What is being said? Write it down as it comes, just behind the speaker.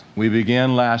We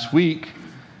began last week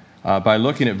by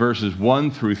looking at verses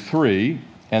 1 through 3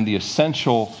 and the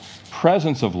essential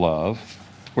presence of love,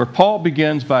 where Paul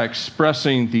begins by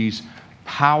expressing these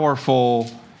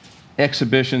powerful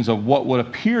exhibitions of what would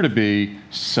appear to be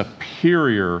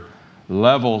superior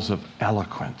levels of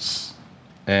eloquence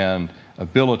and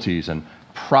abilities and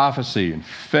prophecy and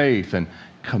faith and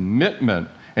commitment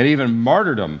and even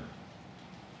martyrdom,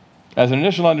 as an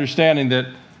initial understanding that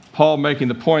Paul making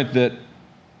the point that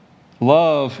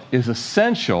love is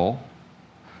essential,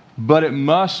 but it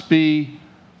must be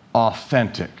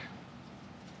authentic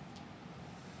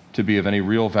to be of any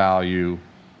real value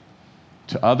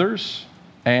to others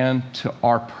and to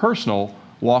our personal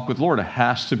walk with the Lord. It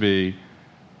has to be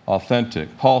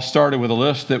authentic. Paul started with a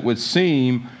list that would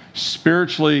seem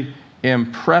spiritually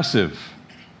impressive.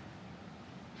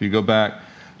 If you go back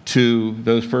to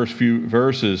those first few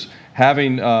verses,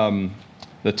 having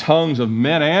the tongues of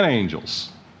men and angels.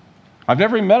 I've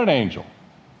never even met an angel,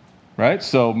 right?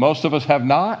 So most of us have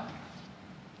not.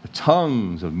 The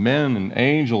tongues of men and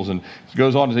angels, and it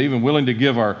goes on to say, even willing to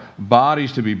give our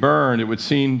bodies to be burned. It would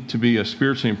seem to be a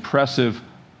spiritually impressive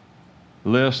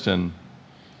list, and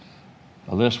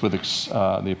a list with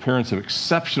the appearance of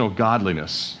exceptional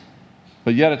godliness.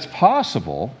 But yet it is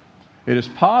possible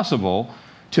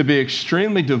to be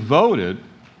extremely devoted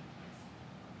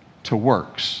to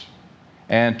works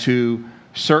and to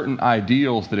certain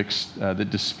ideals that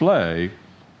display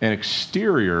an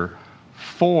exterior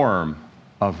form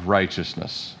of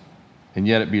righteousness, and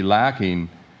yet it be lacking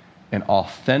an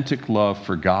authentic love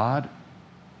for God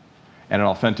and an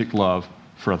authentic love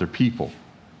for other people.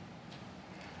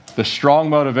 The strong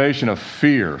motivation of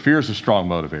fear. Fear is a strong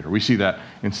motivator. We see that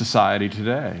in society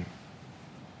today.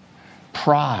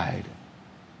 Pride.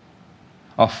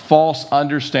 A false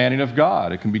understanding of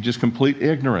God. It can be just complete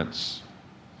ignorance.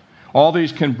 All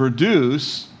these can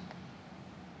produce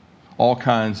all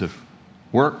kinds of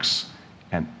works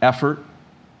and effort.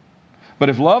 But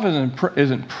if love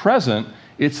isn't present,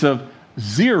 it's of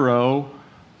zero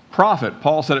profit.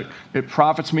 Paul said it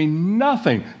profits me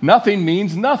nothing. Nothing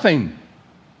means nothing.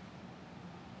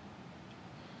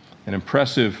 An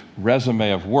impressive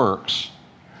resume of works,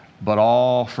 but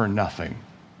all for nothing.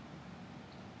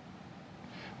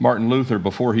 Martin Luther,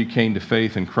 before he came to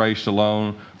faith in Christ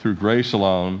alone, through grace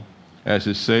alone, as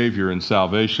his Savior and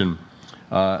salvation,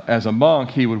 as a monk,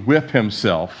 he would whip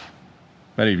himself.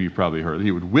 Many of you probably heard it.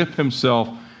 He would whip himself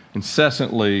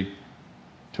incessantly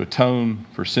to atone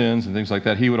for sins and things like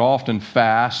that. He would often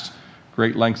fast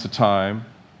great lengths of time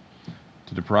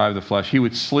to deprive the flesh. He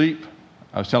would sleep.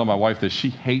 I was telling my wife this. She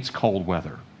hates cold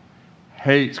weather.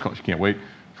 Hates cold. She can't wait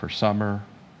for summer.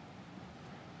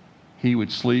 He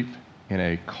would sleep in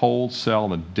a cold cell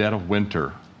in the dead of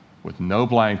winter with no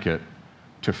blanket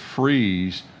to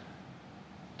freeze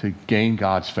to gain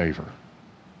God's favor.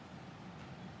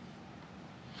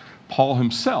 Paul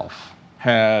himself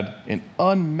had an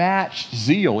unmatched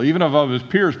zeal, even above his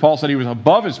peers. Paul said he was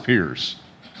above his peers.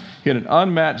 He had an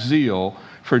unmatched zeal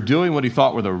for doing what he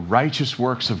thought were the righteous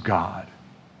works of God.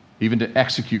 Even to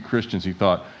execute Christians, he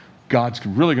thought, God's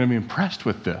really going to be impressed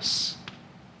with this.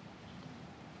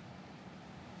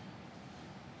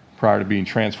 Prior to being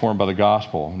transformed by the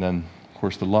gospel. And then, of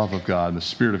course, the love of God and the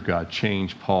Spirit of God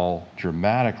changed Paul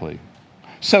dramatically.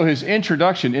 So his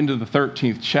introduction into the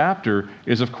 13th chapter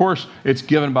is, of course, it's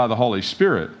given by the Holy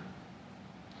Spirit.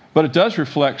 But it does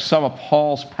reflect some of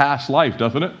Paul's past life,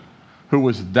 doesn't it? Who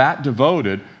was that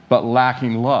devoted but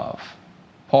lacking love.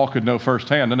 Paul could know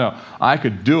firsthand, no, I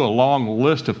could do a long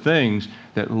list of things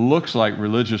that looks like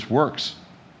religious works,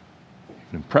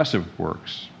 impressive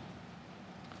works.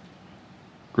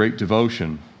 Great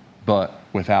devotion, but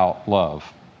without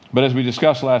love. But as we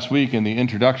discussed last week in the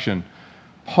introduction,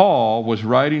 Paul was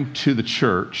writing to the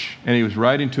church, and he was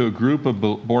writing to a group of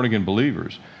born-again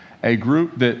believers, a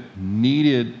group that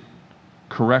needed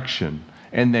correction,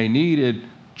 and they needed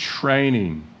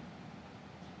training.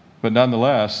 But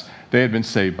nonetheless, they had been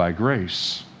saved by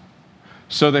grace.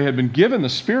 So they had been given the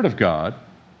Spirit of God,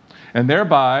 and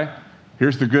thereby,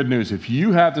 here's the good news. If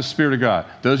you have the Spirit of God,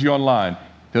 those of you online,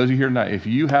 those of you here tonight, if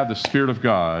you have the Spirit of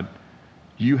God,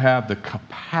 you have the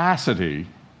capacity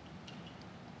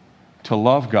to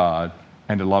love God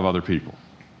and to love other people.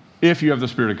 If you have the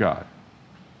Spirit of God.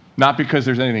 Not because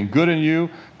there's anything good in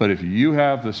you, but if you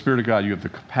have the Spirit of God, you have the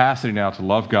capacity now to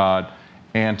love God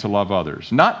and to love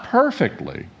others. Not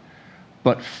perfectly,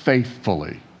 but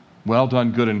faithfully. Well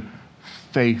done, good and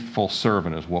faithful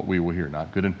servant is what we will hear,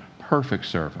 not good and perfect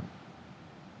servant.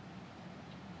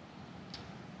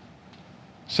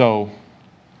 So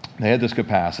they had this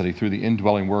capacity through the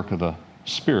indwelling work of the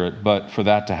Spirit, but for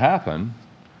that to happen,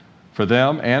 for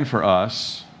them and for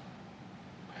us,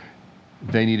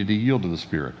 they needed to yield to the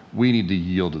Spirit. We need to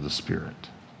yield to the Spirit.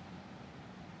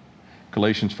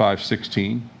 Galatians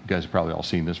 5:16, you guys have probably all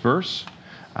seen this verse.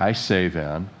 I say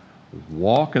then,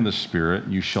 walk in the Spirit,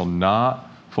 you shall not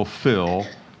fulfill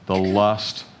the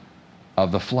lust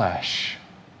of the flesh.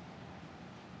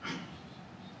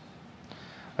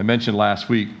 I mentioned last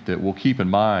week that we'll keep in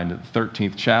mind that the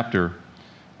 13th chapter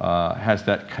has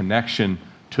that connection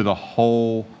to the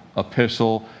whole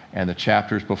epistle and the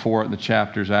chapters before it and the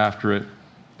chapters after it,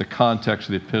 the context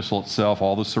of the epistle itself,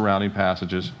 all the surrounding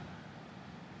passages.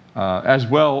 As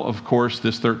well, of course,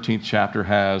 this 13th chapter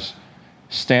has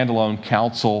standalone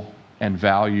counsel and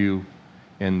value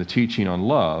in the teaching on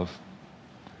love.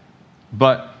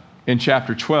 But in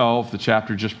chapter 12, the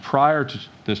chapter just prior to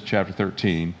this chapter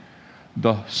 13,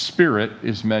 the Spirit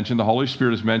is mentioned, the Holy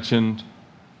Spirit is mentioned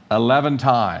 11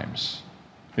 times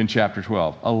in chapter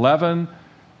 12. 11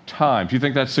 times. Do you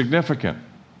think that's significant?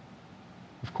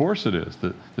 Of course it is.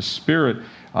 The Spirit,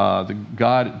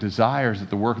 God desires that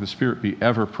the work of the Spirit be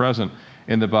ever present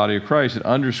in the body of Christ. It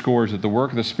underscores that the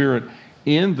work of the Spirit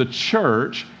in the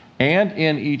church and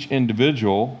in each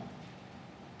individual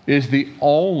is the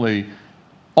only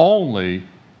way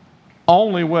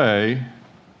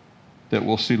that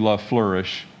we'll see love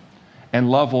flourish, and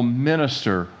love will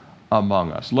minister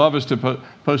among us. Love is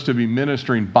supposed to be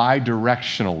ministering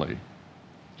bidirectionally,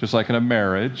 just like in a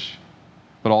marriage,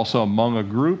 but also among a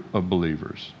group of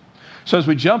believers. So as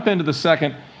we jump into the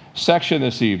second section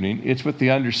this evening, it's with the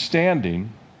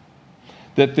understanding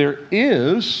that there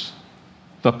is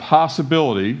the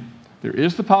possibility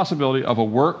of a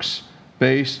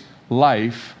works-based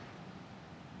life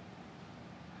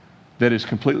that is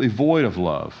completely void of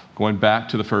love. Going back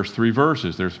to the first three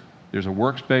verses, there's a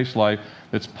works-based life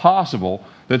that's possible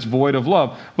that's void of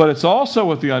love. But it's also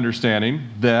with the understanding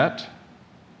that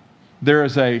there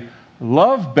is a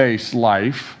love-based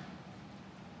life.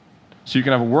 So you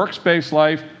can have a works-based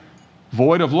life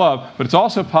void of love, but it's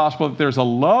also possible that there's a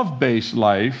love-based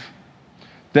life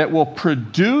that will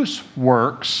produce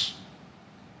works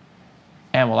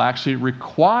and will actually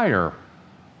require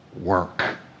work.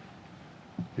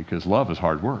 Because love is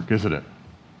hard work, isn't it?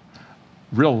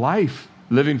 Real life,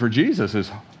 living for Jesus,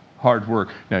 is hard work.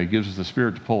 Now, He gives us the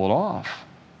Spirit to pull it off,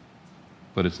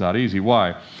 but it's not easy.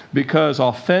 Why? Because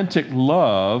authentic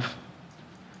love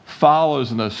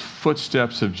follows in those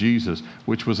footsteps of Jesus,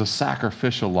 which was a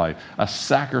sacrificial life, a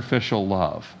sacrificial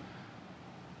love.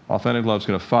 Authentic love is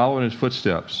going to follow in His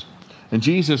footsteps. And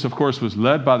Jesus, of course, was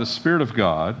led by the Spirit of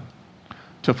God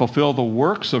to fulfill the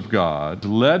works of God,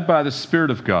 led by the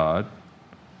Spirit of God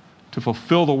to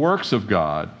fulfill the works of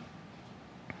God,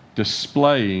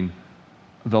 displaying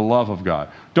the love of God.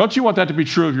 Don't you want that to be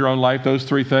true of your own life, those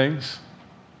three things?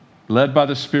 Led by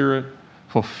the Spirit,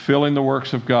 fulfilling the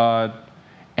works of God,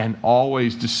 and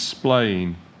always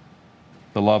displaying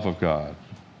the love of God.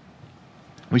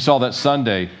 We saw that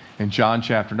Sunday in John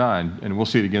chapter 9, and we'll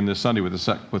see it again this Sunday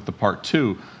with the part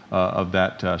 2 of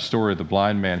that story of the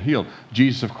blind man healed.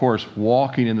 Jesus, of course,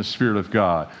 walking in the Spirit of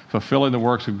God, fulfilling the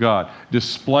works of God,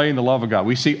 displaying the love of God.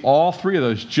 We see all three of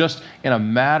those just in a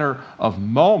matter of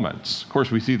moments. Of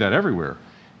course, we see that everywhere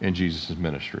in Jesus'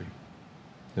 ministry.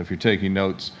 If you're taking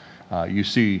notes, you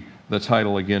see the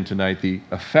title again tonight, The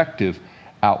Effective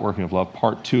Outworking of Love,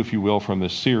 part 2, if you will, from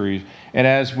this series. And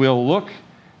as we'll look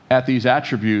at these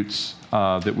attributes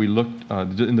that we looked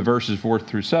in the verses 4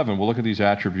 through 7, we'll look at these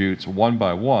attributes one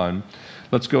by one.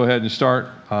 Let's go ahead and start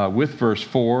with verse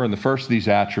 4, and the first of these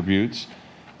attributes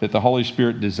that the Holy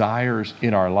Spirit desires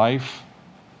in our life,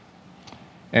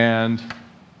 and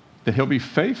that He'll be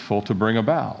faithful to bring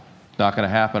about. It's not going to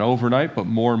happen overnight, but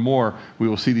more and more we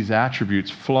will see these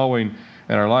attributes flowing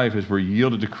in our life as we're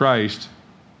yielded to Christ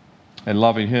and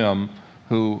loving Him,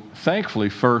 who thankfully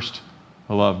first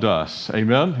loved us.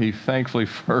 Amen? He thankfully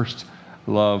first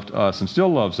loved us and still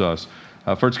loves us.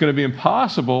 For it's going to be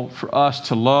impossible for us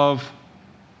to love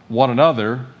one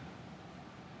another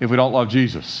if we don't love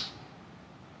Jesus.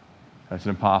 That's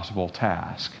an impossible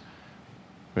task.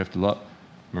 We have to love.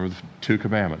 Remember the 2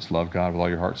 commandments. Love God with all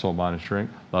your heart, soul, mind, and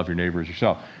strength. Love your neighbor as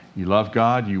yourself. You love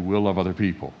God, you will love other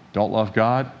people. Don't love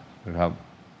God, you'll have an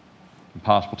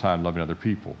impossible time loving other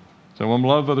people. So when we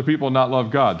love other people and not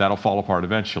love God, that'll fall apart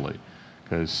eventually,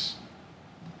 because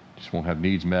you just won't have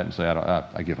needs met and say,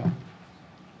 I give up.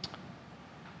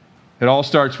 It all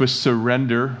starts with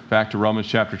surrender. Back to Romans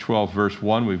chapter 12, verse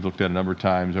 1. We've looked at a number of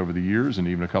times over the years, and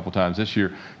even a couple times this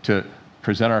year, to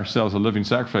present ourselves a living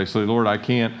sacrifice. Say, Lord, I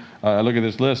can't, look at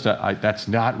this list. That's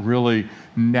not really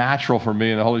natural for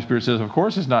me. And the Holy Spirit says, of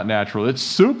course it's not natural. It's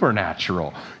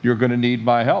supernatural. You're going to need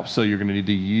my help. So you're going to need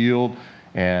to yield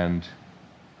and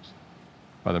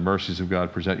by the mercies of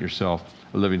God, present yourself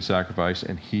a living sacrifice,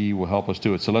 and he will help us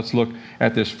do it. So let's look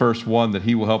at this first one that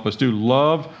he will help us do.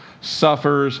 Love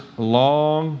suffers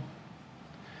long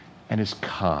and is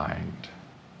kind.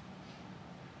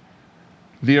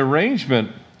 The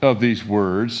arrangement of these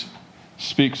words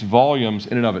speaks volumes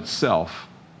in and of itself.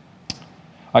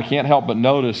 I can't help but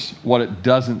notice what it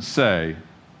doesn't say.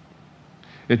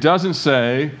 It doesn't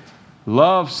say,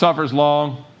 love suffers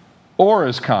long or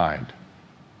is kind.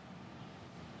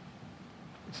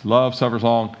 It's love suffers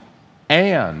long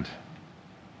and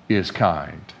is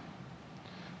kind.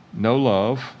 No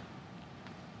love,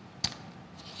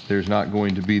 there's not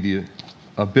going to be the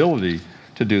ability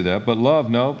to do that. But love,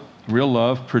 no, real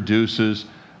love produces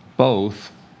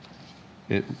both.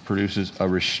 It produces a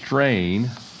restraint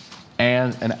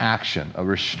and an action, a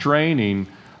restraining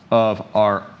of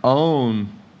our own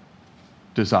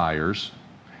desires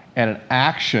and an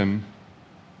action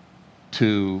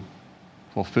to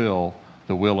fulfill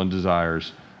the will and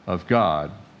desires of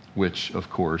God, which, of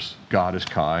course, God is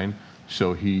kind,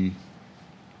 so he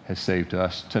has saved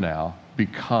us to now be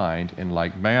kind in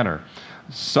like manner.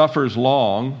 Suffers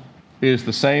long is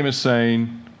the same as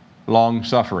saying long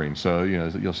suffering. So,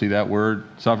 you'll see that word,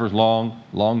 suffers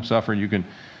long suffering. You can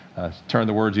turn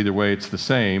the words either way, it's the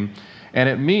same. And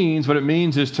what it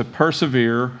means is to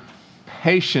persevere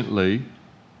patiently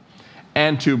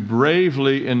and to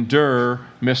bravely endure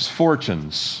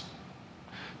misfortunes.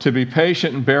 To be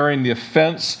patient in bearing the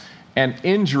offense and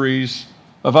injuries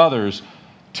of others.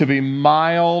 To be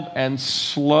mild and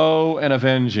slow in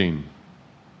avenging.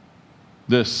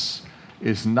 This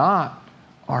is not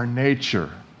our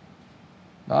nature.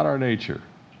 Not our nature.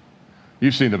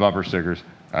 You've seen the bumper stickers.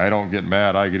 I don't get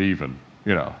mad, I get even.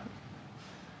 That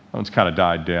one's kind of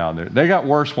died down. They got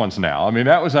worse ones now. I mean,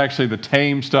 that was actually the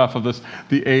tame stuff of the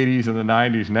 80s and the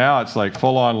 90s. Now it's like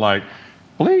full on like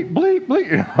bleep, bleep,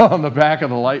 bleep on the back of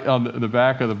the light, on the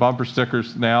back of the bumper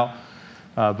stickers now.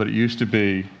 But it used to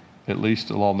be, at least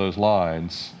along those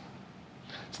lines.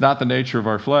 It's not the nature of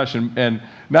our flesh. And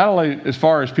not only as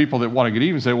far as people that want to get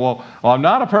even say, well, I'm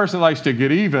not a person that likes to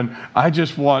get even.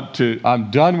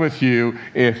 I'm done with you.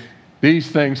 If these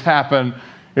things happen,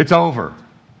 it's over.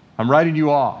 I'm writing you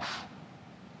off.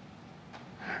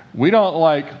 We don't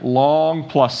like long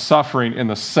plus suffering in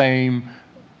the same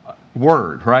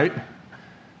word, right?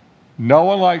 No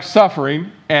one likes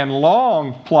suffering, and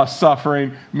long plus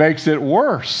suffering makes it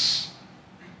worse.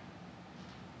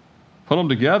 Put them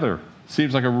together.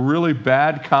 Seems like a really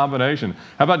bad combination.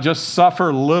 How about just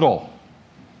suffer little?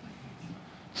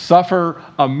 Suffer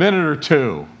a minute or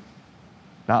two.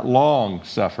 Not long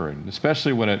suffering,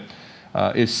 especially when it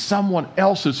is someone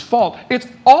else's fault. It's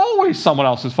always someone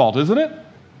else's fault, isn't it?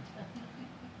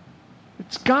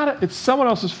 It's someone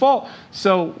else's fault.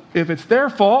 So if it's their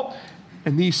fault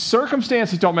and these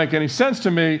circumstances don't make any sense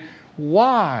to me,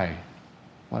 why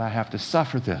would I have to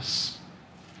suffer this?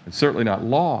 It's certainly not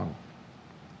long.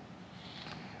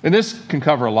 And this can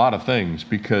cover a lot of things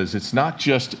because it's not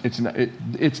just,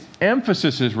 its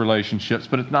emphasis is relationships,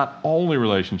 but it's not only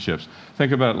relationships.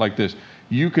 Think about it like this.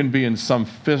 You can be in some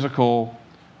physical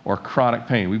or chronic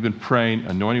pain. We've been praying,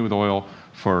 anointing with oil,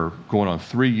 for going on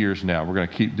 3 years now. We're going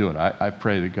to keep doing it. I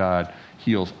pray that God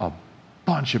heals a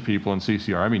bunch of people in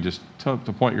CCR. I mean, just to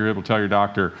the point you're able to tell your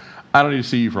doctor, I don't need to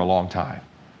see you for a long time.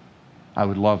 I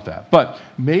would love that. But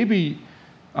maybe,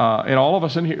 and all of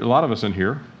us in here, a lot of us in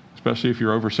here, especially if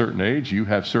you're over a certain age, you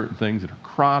have certain things that are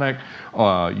chronic,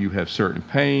 you have certain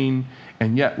pain,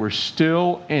 and yet we're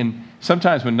still in,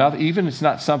 sometimes when nothing, even it's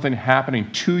not something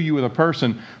happening to you with a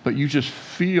person, but you just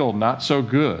feel not so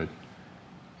good,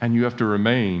 and you have to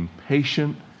remain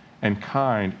patient and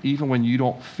kind, even when you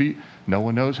don't feel, no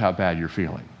one knows how bad you're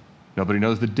feeling. Nobody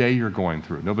knows the day you're going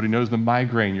through. Nobody knows the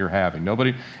migraine you're having.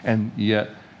 And yet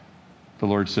the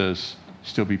Lord says,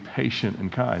 still be patient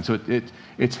and kind. So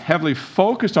it's heavily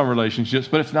focused on relationships,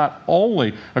 but it's not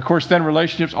only. Of course, then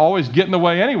relationships always get in the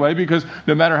way anyway, because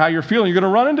no matter how you're feeling, you're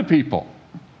going to run into people,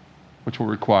 which will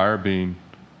require being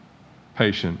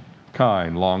patient,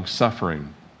 kind,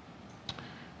 long-suffering.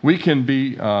 We can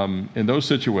be in those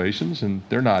situations, and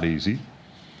they're not easy.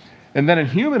 And then in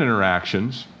human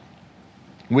interactions,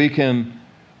 we can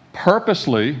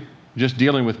purposely, just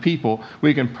dealing with people,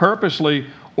 we can purposely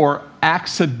or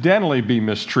accidentally be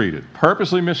mistreated.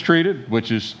 Purposely mistreated,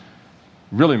 which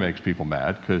really makes people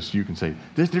mad, because you can say,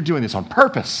 they're doing this on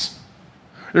purpose.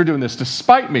 They're doing this to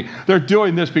spite me. They're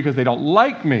doing this because they don't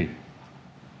like me. It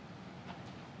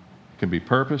can be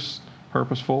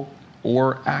purposeful,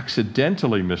 or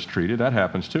accidentally mistreated. That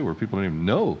happens too, where people don't even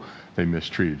know they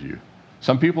mistreated you.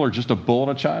 Some people are just a bull in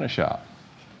a china shop.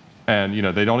 And,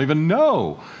 they don't even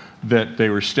know that they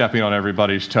were stepping on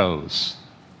everybody's toes.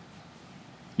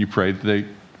 You pray that they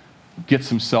get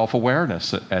some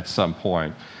self-awareness at some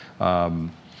point.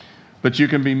 But you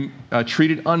can be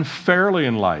treated unfairly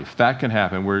in life. That can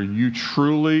happen, where you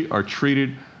truly are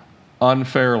treated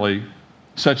unfairly,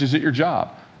 such as at your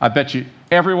job. I bet you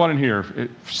everyone in here,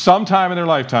 sometime in their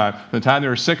lifetime, the time they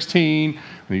were 16,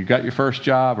 when you got your first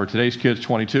job, or today's kids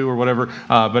 22 or whatever,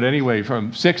 but anyway,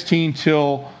 from 16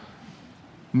 till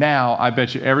now, I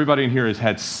bet you everybody in here has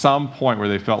had some point where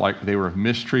they felt like they were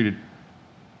mistreated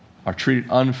or treated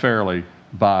unfairly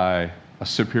by a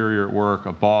superior at work,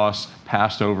 a boss,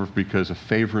 passed over because of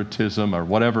favoritism or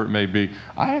whatever it may be.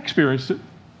 I experienced it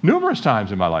numerous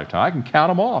times in my lifetime. I can count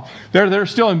them off. They're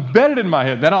still embedded in my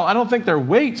head. I don't think they're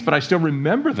weights, but I still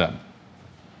remember them,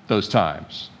 those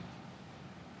times.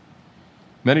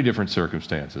 Many different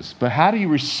circumstances. But how do you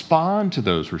respond to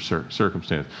those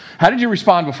circumstances? How did you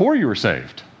respond before you were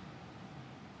saved?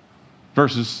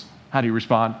 Versus how do you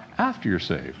respond after you're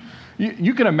saved?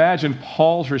 You can imagine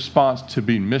Paul's response to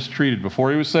being mistreated before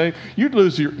he was saved. You'd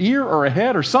lose your ear or a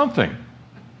head or something.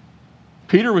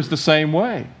 Peter was the same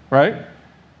way, right?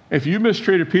 If you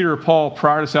mistreated Peter or Paul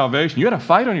prior to salvation, you had a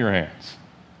fight on your hands.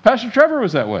 Pastor Trevor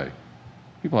was that way.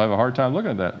 People have a hard time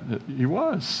looking at that. He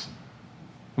was.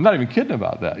 I'm not even kidding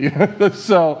about that.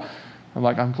 So I'm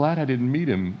like, I'm glad I didn't meet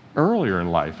him earlier in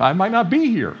life. I might not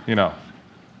be here,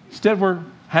 Instead, we're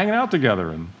hanging out together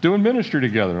and doing ministry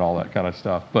together and all that kind of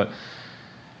stuff. But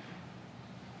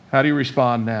how do you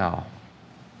respond now?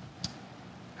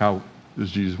 How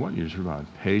does Jesus want you to respond?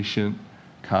 Patient,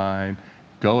 kind.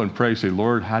 Go and pray. Say,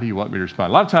 Lord, how do you want me to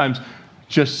respond? A lot of times,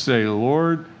 just say,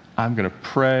 Lord, I'm going to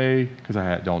pray because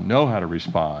I don't know how to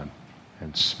respond.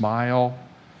 And smile.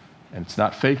 And it's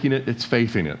not faking it, it's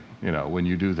faithing it, when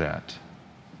you do that.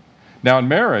 Now, in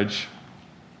marriage,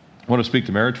 I want to speak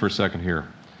to marriage for a second here.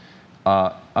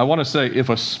 I want to say, if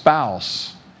a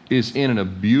spouse is in an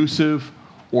abusive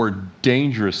or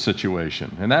dangerous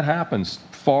situation, and that happens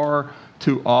far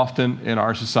too often in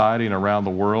our society and around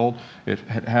the world. It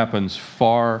happens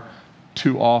far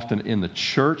too often in the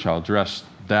church. I'll address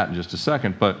that in just a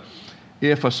second. But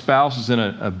if a spouse is in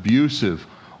an abusive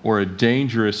or a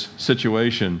dangerous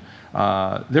situation,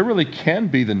 there really can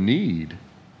be the need.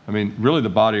 I mean, really the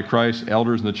body of Christ,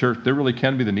 elders in the church, there really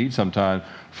can be the need sometimes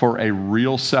for a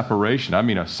real separation. I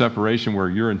mean, a separation where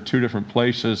you're in two different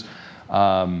places.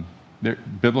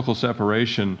 Biblical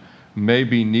separation may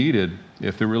be needed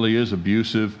if there really is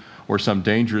abusive or some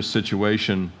dangerous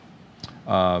situation.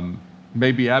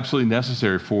 May be absolutely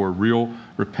necessary for real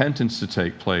repentance to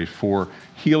take place, for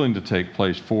healing to take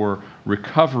place, for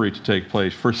recovery to take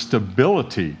place, for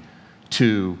stability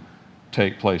to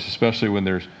take place, especially when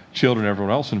there's children and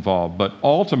everyone else involved. But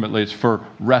ultimately, it's for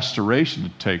restoration to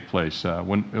take place.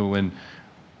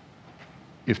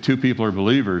 If two people are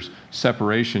believers,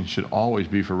 separation should always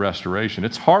be for restoration.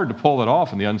 It's hard to pull it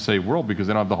off in the unsaved world because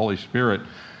they don't have the Holy Spirit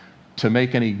to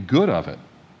make any good of it.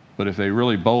 But if they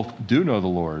really both do know the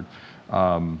Lord,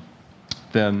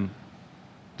 then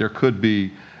there could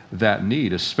be that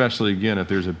need, especially, again, if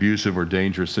there's abusive or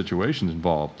dangerous situations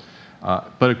involved.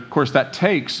 But, of course, that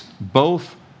takes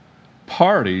both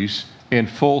parties in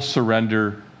full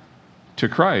surrender to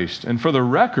Christ. And for the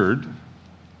record,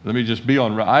 let me just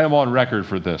I am on record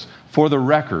for this. For the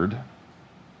record,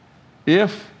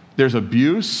 if there's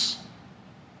abuse,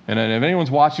 and if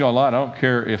anyone's watching online, I don't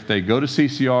care if they go to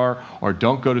CCR or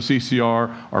don't go to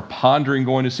CCR or pondering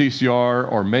going to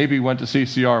CCR or maybe went to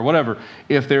CCR, whatever.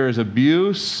 If there is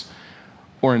abuse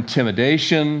or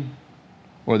intimidation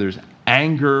or there's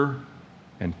anger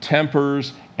and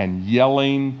tempers and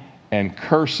yelling and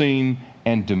cursing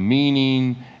and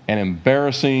demeaning and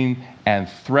embarrassing and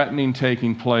threatening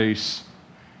taking place,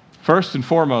 first and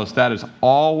foremost, that is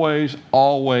always,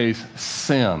 always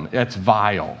sin. It's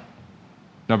vile.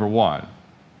 Number one.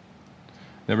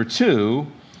 Number two,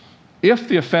 if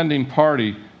the offending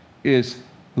party is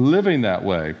living that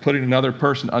way, putting another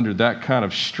person under that kind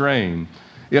of strain,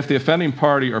 if the offending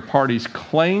party or parties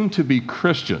claim to be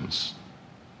Christians,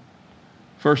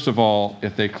 first of all,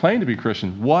 if they claim to be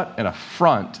Christians, what an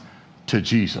affront to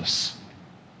Jesus.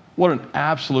 What an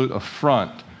absolute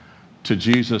affront to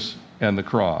Jesus and the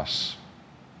cross,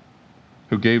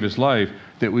 who gave his life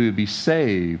that we would be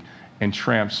saved and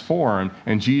transformed,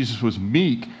 and Jesus was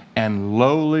meek and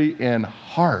lowly in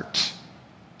heart.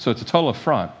 So it's a total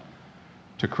affront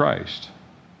to Christ.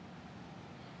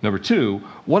 Number two,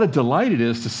 what a delight it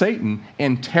is to Satan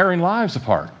in tearing lives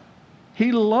apart.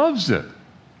 He loves it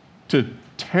to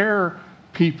tear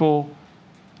people,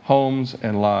 homes,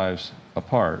 and lives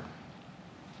apart.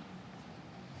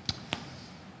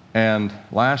 And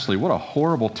lastly, what a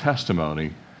horrible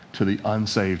testimony to the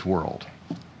unsaved world.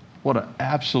 What an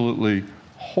absolutely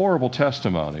horrible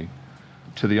testimony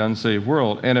to the unsaved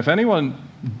world. And if anyone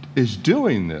is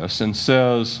doing this and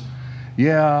says,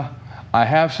 yeah, I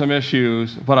have some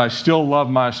issues, but I still love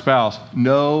my spouse.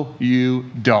 No, you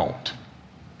don't.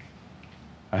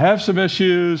 I have some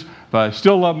issues, but I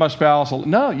still love my spouse.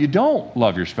 No, you don't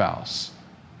love your spouse.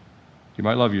 You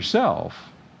might love yourself.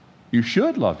 You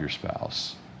should love your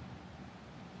spouse.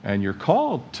 And you're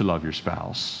called to love your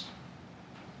spouse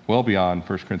well beyond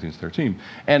 1 Corinthians 13.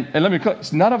 And let me clear,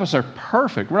 none of us are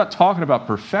perfect. We're not talking about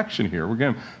perfection here. We're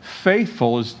going,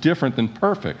 faithful is different than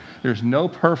perfect. There's no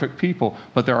perfect people,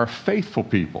 but there are faithful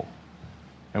people.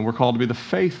 And we're called to be the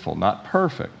faithful, not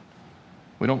perfect.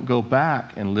 We don't go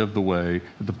back and live the way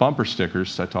that the bumper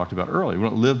stickers I talked about earlier. We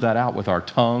don't live that out with our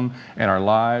tongue and our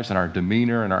lives and our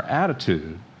demeanor and our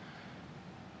attitude.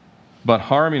 But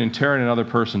harming and tearing another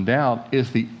person down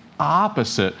is the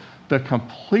opposite, the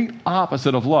complete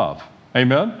opposite of love.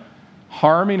 Amen?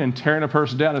 Harming and tearing a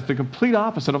person down is the complete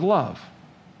opposite of love.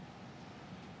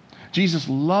 Jesus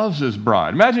loves his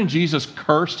bride. Imagine Jesus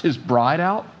cursed his bride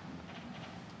out.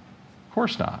 Of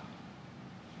course not.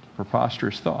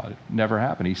 Preposterous thought. It never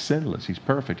happened. He's sinless. He's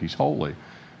perfect. He's holy.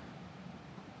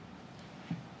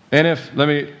 And let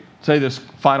me say this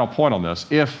final point on this.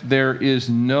 If there is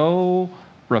no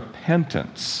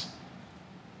repentance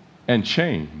and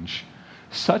change,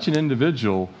 such an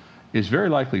individual is very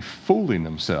likely fooling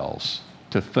themselves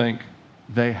to think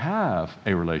they have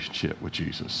a relationship with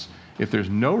Jesus. If there's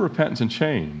no repentance and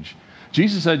change,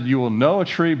 Jesus said, you will know a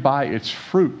tree by its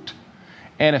fruit.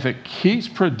 And if it keeps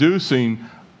producing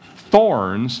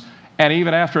thorns, and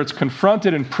even after it's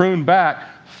confronted and pruned back,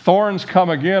 thorns come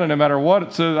again, and no matter what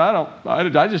it says,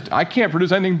 I can't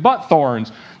produce anything but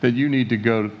thorns, that you need to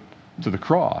go to the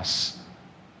cross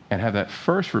and have that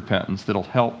first repentance that'll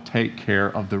help take care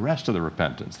of the rest of the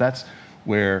repentance. That's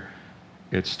where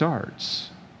it starts.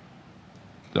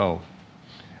 So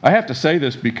I have to say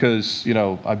this because,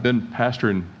 I've been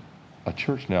pastoring a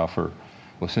church now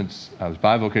since I was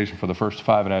bivocation for the first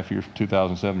 5.5 years,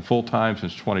 2007, full-time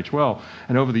since 2012.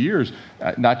 And over the years,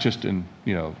 not just in,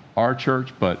 our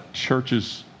church, but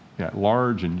churches at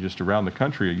large and just around the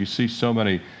country, you see so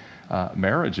many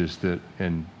marriages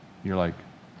and you're like,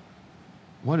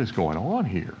 what is going on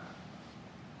here?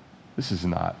 This is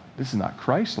not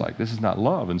Christ-like. This is not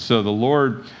love. And so the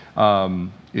Lord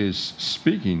is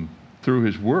speaking through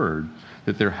his word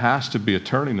that there has to be a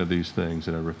turning of these things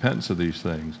and a repentance of these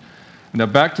things. Now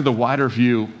back to the wider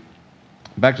view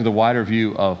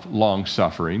of long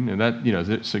suffering, and that,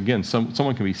 it's again,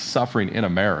 someone can be suffering in a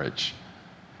marriage,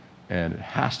 and it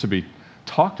has to be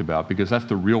talked about because that's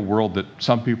the real world that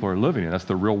some people are living in. That's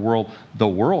the real world the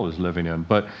world is living in.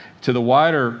 But to the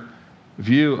wider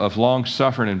view of long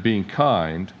suffering and being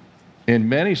kind, in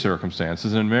many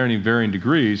circumstances and in many varying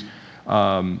degrees,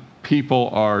 people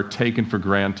are taken for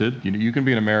granted. You can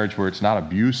be in a marriage where it's not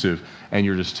abusive and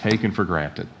you're just taken for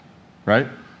granted, right?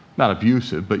 Not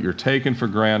abusive, but you're taken for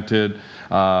granted,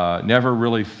 never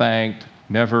really thanked,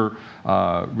 never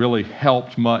really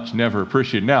helped much, never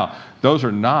appreciated. Now, those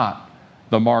are not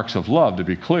the marks of love, to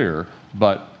be clear,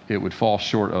 but it would fall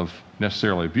short of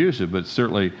necessarily abusive, but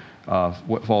certainly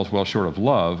what falls well short of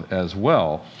love as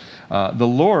well. The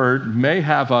Lord may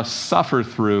have us suffer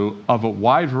through, of a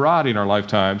wide variety in our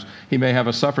lifetimes, he may have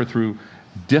us suffer through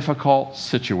difficult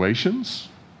situations,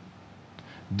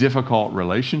 difficult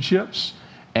relationships,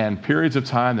 and periods of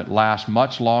time that last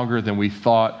much longer than we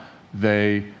thought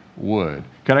they would.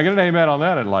 Can I get an amen on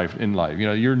that in life?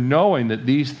 You're knowing that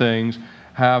these things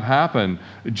have happened.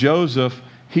 Joseph,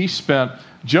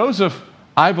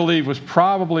 I believe, was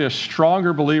probably a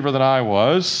stronger believer than I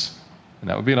was, and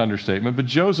that would be an understatement, but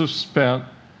Joseph spent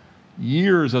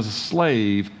years as a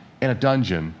slave in a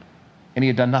dungeon, and he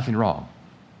had done nothing wrong.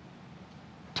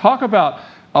 Talk about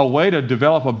a way to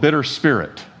develop a bitter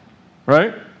spirit,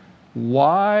 right?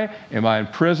 Why am I in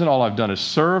prison? All I've done is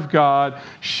serve God,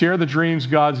 share the dreams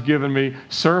God's given me,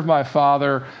 serve my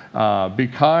Father, be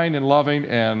kind and loving,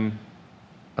 and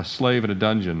a slave in a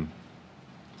dungeon.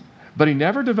 But he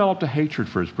never developed a hatred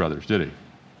for his brothers, did he?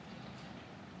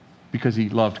 Because he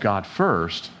loved God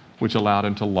first, which allowed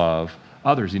him to love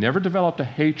others. He never developed a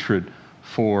hatred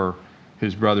for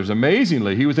his brothers.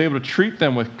 Amazingly, he was able to treat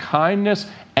them with kindness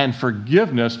and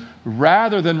forgiveness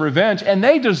rather than revenge, and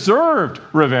they deserved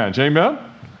revenge. Amen?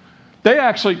 They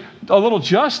actually, a little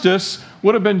justice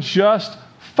would have been just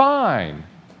fine.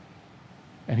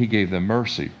 And he gave them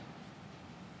mercy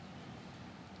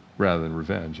rather than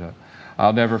revenge.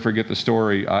 I'll never forget the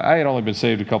story. I had only been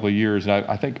saved a couple of years, and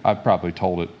I think I've probably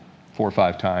told it 4 or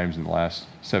 5 times in the last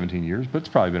 17 years, but it's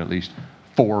probably been at least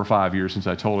 4 or 5 years since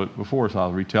I told it before, so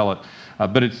I'll retell it.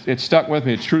 But it's stuck with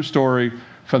me. It's a true story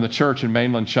from the church in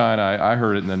mainland China. I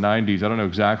heard it in the 90s. I don't know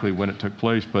exactly when it took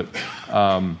place, but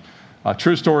a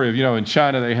true story of, in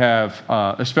China they have,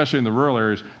 especially in the rural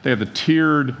areas, they have the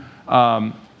tiered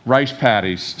rice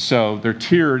paddies. So they're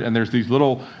tiered, and there's these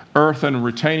little earthen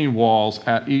retaining walls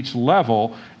at each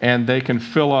level, and they can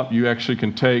fill up. You actually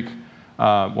can take,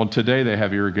 today they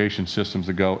have irrigation systems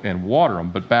that go and water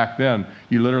them, but back then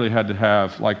you literally had to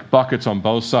have like buckets on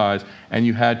both sides, and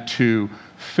you had to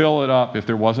fill it up if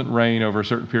there wasn't rain over a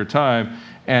certain period of time,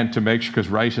 and to make sure,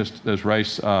 because those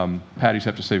rice paddies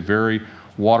have to stay very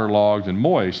waterlogged and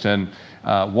moist. And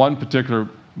one particular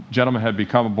gentleman had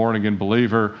become a born-again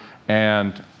believer,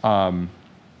 and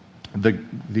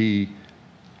the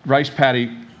rice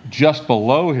paddy just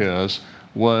below his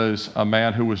was a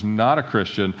man who was not a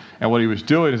Christian, and what he was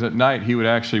doing is at night he would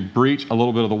actually breach a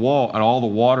little bit of the wall, and all the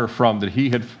water that he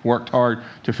had worked hard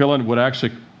to fill in would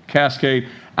actually cascade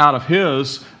out of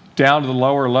his down to the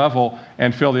lower level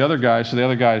and fill the other guy. So the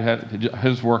other guy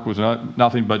his work was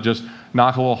nothing but just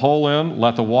knock a little hole in,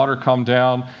 let the water come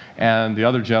down, and the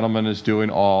other gentleman is doing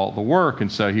all the work.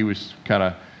 And so he was kind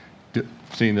of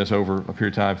seeing this over a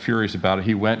period of time, furious about it.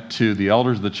 He went to the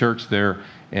elders of the church there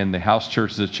in the house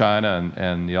churches of China,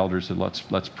 and the elders said,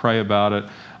 let's pray about it.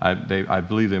 I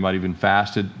believe they might even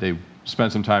fasted. They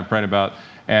spent some time praying about it.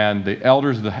 And the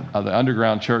elders of the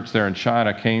underground church there in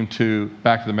China came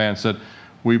back to the man and said,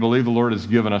 we believe the Lord has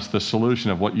given us the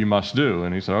solution of what you must do.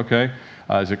 And he said, okay,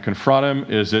 is it confront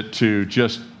him? Is it to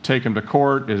just take him to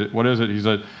court? What is it? He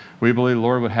said, we believe the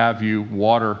Lord would have you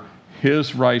water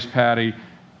his rice paddy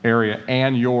area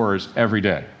and yours every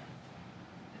day.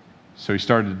 So he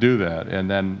started to do that. And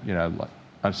then,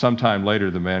 sometime later,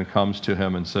 the man comes to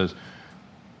him and says,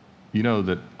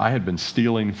 that I had been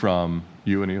stealing from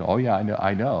you. And he, oh yeah,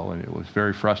 I know. And it was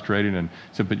very frustrating. And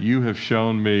he said, but you have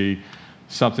shown me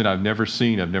something I've never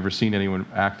seen. I've never seen anyone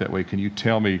act that way. Can you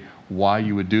tell me why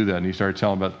you would do that? And he started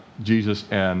telling about Jesus,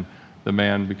 and the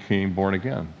man became born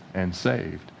again and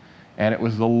saved. And it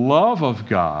was the love of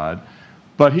God,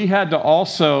 but he had to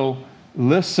also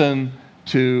listen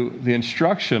to the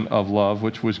instruction of love,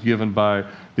 which was given by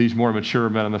these more mature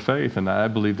men in the faith. And I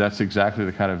believe that's exactly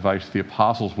the kind of advice the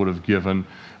apostles would have given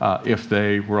if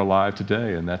they were alive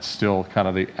today. And that's still kind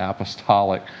of the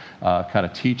apostolic kind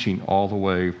of teaching all the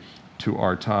way to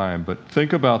our time. But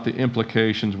think about the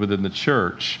implications within the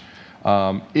church.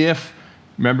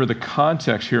 Remember the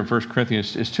context here in 1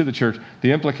 Corinthians is to the church,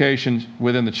 the implications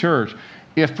within the church.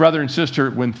 If brother and sister,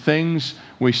 when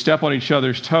we step on each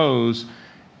other's toes,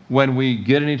 when we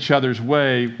get in each other's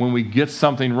way, when we get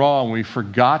something wrong, we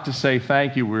forgot to say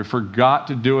thank you, we forgot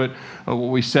to do it, what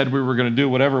we said we were going to do,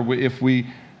 whatever, if we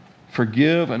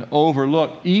forgive and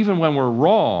overlook, even when we're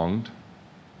wronged,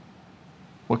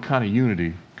 what kind of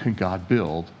unity can God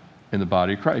build in the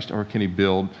body of Christ? Or can he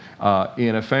build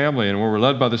in a family? And when we're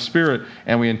led by the Spirit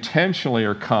and we intentionally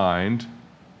are kind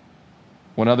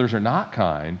when others are not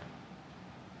kind,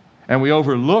 and we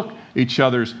overlook each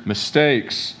other's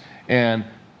mistakes and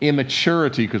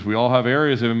immaturity, because we all have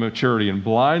areas of immaturity, and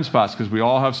blind spots, because we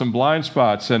all have some blind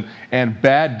spots, and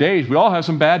bad days. We all have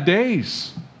some bad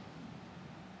days.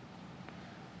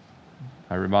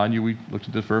 I remind you, we looked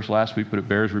at this verse last week, but it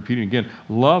bears repeating again.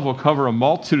 Love will cover a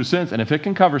multitude of sins, and if it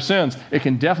can cover sins, it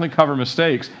can definitely cover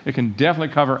mistakes. It can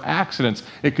definitely cover accidents.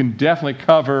 It can definitely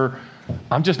cover,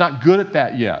 I'm just not good at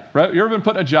that yet. Right? You ever been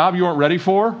put in a job you weren't ready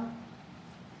for?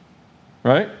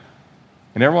 Right?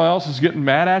 And everyone else is getting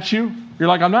mad at you? You're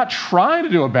like, I'm not trying to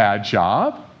do a bad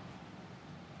job.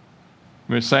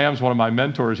 I mean, Sam's one of my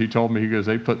mentors. He told me, he goes,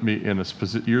 they put me in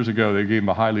years ago, they gave him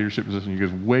a high leadership position. He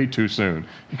goes, way too soon,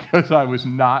 because I was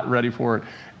not ready for it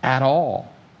at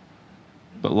all.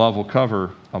 But love will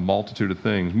cover a multitude of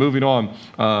things. Moving on,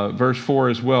 verse 4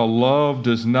 as well. Love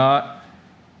does not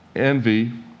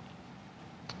envy.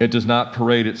 It does not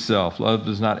parade itself. Love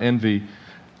does not envy,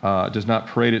 does not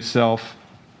parade itself,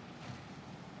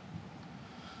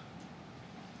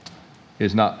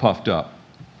 is not puffed up,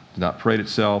 does not parade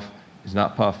itself, is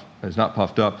not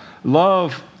puffed up.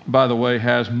 Love, by the way,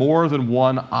 has more than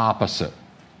one opposite.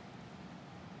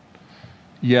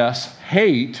 Yes,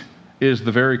 hate is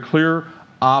the very clear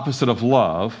opposite of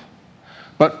love,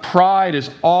 but pride is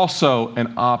also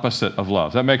an opposite of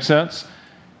love. Does that make sense?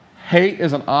 Hate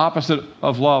is an opposite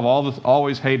of love.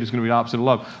 Always hate is going to be an opposite of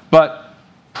love. But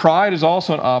pride is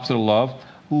also an opposite of love.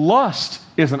 Lust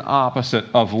is an opposite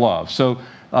of love. So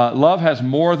love has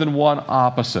more than one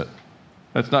opposite.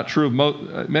 That's not true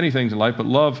of many things in life, but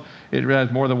love, it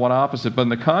has more than one opposite. But in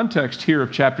the context here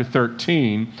of chapter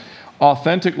 13,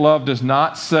 Authentic love does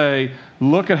not say,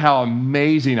 look at how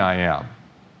amazing I am,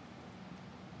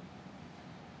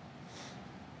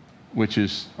 which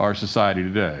is our society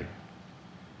today.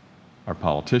 Our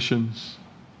politicians,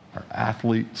 our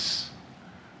athletes,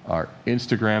 our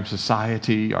Instagram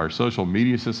society, our social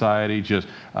media society, just,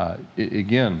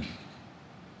 again,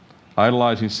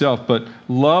 idolizing self. But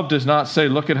love does not say,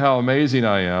 look at how amazing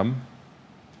I am,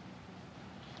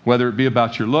 whether it be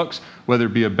about your looks, whether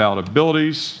it be about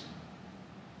abilities,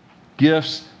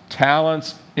 gifts,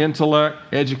 talents, intellect,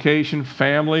 education,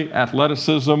 family,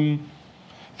 athleticism,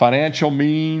 financial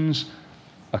means,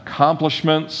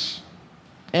 accomplishments,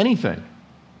 anything.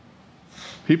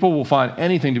 People will find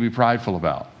anything to be prideful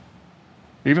about.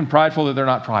 Even prideful that they're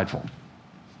not prideful.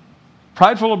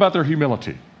 Prideful about their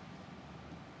humility,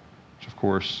 which of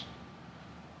course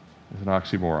is an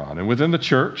oxymoron. And within the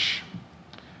church,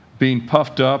 being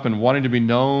puffed up and wanting to be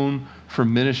known for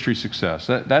ministry success,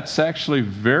 that's actually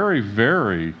very,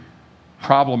 very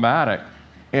problematic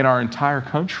in our entire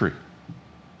country.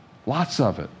 Lots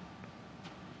of it.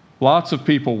 Lots of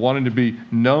people wanting to be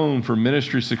known for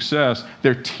ministry success,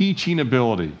 their teaching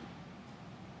ability,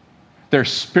 their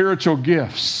spiritual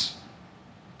gifts,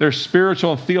 their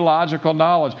spiritual and theological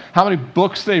knowledge, how many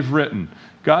books they've written.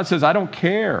 God says, I don't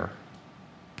care.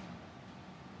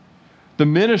 The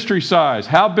ministry size,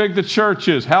 how big the church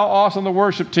is, how awesome the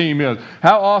worship team is,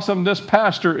 how awesome this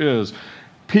pastor is,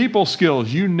 people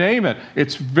skills, you name it.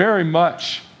 It's very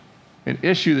much an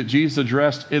issue that Jesus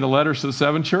addressed in the letters to the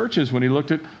 7 churches when he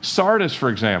looked at Sardis, for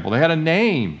example. They had a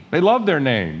name. They loved their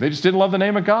name. They just didn't love the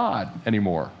name of God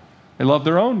anymore. They loved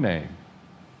their own name.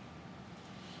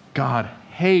 God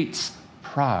hates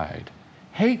pride.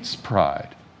 Hates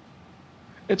pride.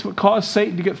 It's what caused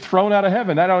Satan to get thrown out of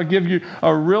heaven. That ought to give you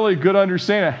a really good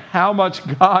understanding of how much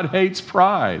God hates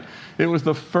pride. It was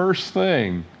the first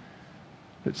thing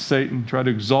that Satan tried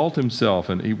to exalt himself,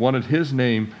 and he wanted his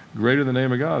name greater than the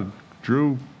name of God.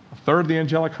 Drew a third of the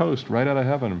angelic host right out of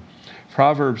heaven.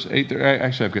 Proverbs 8,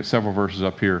 actually I've got several verses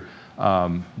up here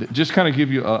that just kind of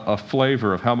give you a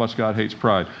flavor of how much God hates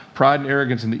pride. Pride and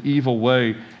arrogance and the evil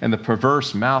way and the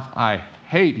perverse mouth I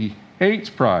hate. He hates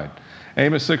pride.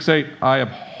 Amos 6:8, I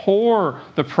abhor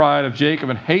the pride of Jacob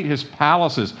and hate his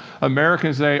palaces.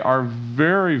 Americans today are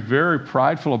very, very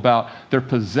prideful about their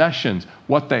possessions,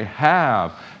 what they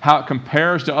have, how it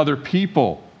compares to other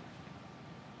people.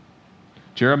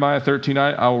 Jeremiah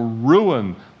 13:9, I will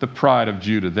ruin the pride of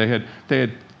Judah. They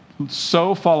had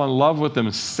so fallen in love with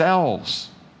themselves.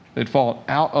 They'd fallen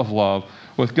out of love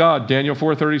with God. Daniel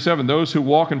 4:37, those who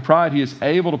walk in pride, he is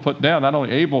able to put down. Not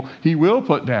only able, he will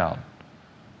put down.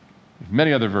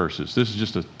 Many other verses. This is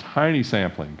just a tiny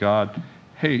sampling. God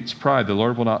hates pride. The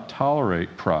Lord will not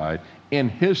tolerate pride in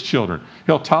his children.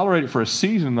 He'll tolerate it for a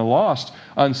season, the lost,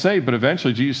 unsaved, but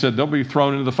eventually Jesus said they'll be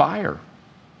thrown into the fire.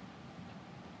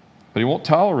 But he won't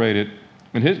tolerate it.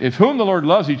 And if whom the Lord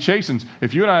loves, he chastens.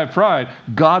 If you and I have pride,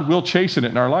 God will chasten it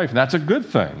in our life, and that's a good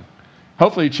thing.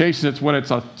 Hopefully he chastens it when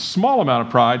it's a small amount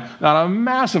of pride, not a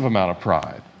massive amount of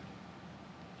pride.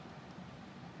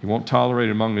 He won't tolerate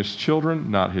it among his children,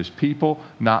 not his people,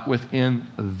 not within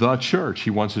the church.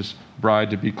 He wants his bride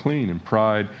to be clean, and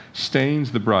pride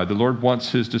stains the bride. The Lord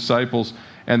wants his disciples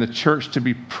and the church to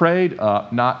be prayed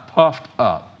up, not puffed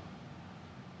up.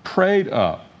 Prayed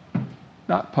up,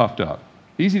 not puffed up.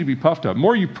 Easy to be puffed up. The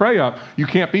more you pray up, you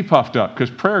can't be puffed up because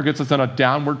prayer gets us in a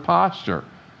downward posture.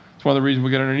 It's one of the reasons we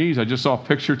get on our knees. I just saw a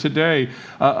picture today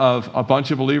of a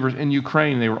bunch of believers in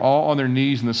Ukraine. They were all on their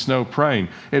knees in the snow praying.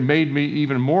 It made me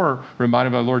even more reminded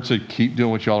by the Lord said, keep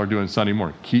doing what y'all are doing Sunday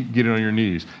morning. Keep getting on your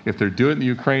knees. If they're doing it in the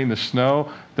Ukraine, the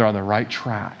snow, they're on the right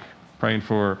track,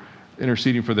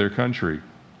 interceding for their country.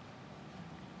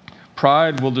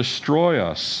 Pride will destroy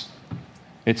us.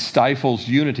 It stifles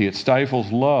unity. It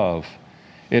stifles love.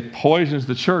 It poisons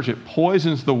the church. It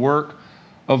poisons the work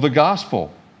of the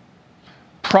gospel.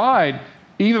 Pride,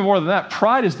 even more than that,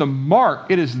 pride is the mark.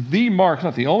 It is the mark, it's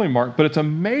not the only mark, but it's a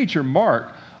major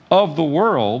mark of the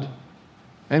world.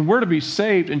 And we're to be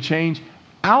saved and changed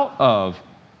out of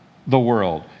the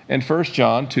world. In 1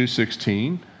 John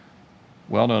 2:16,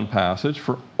 well-known passage,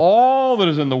 for all that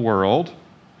is in the world,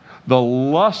 the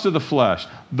lust of the flesh,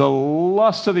 the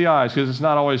lust of the eyes, because it's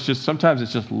not always just, sometimes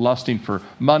it's just lusting for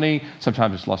money,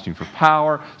 sometimes it's lusting for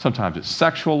power, sometimes it's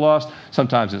sexual lust,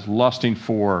 sometimes it's lusting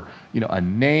for, a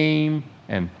name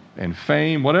and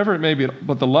fame, whatever it may be.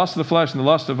 But the lust of the flesh and the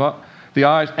lust of the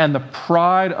eyes and the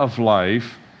pride of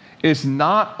life is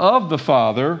not of the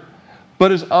Father,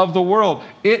 but is of the world.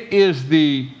 It is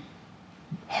the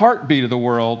heartbeat of the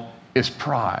world is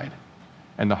pride.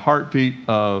 And the heartbeat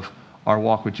of our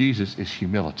walk with Jesus is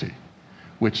humility,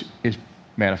 which is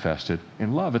manifested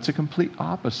in love. It's a complete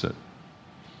opposite.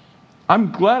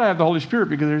 I'm glad I have the Holy Spirit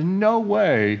because there's no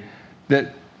way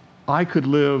that I could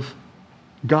live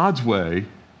God's way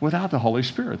without the Holy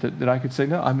Spirit. That I could say,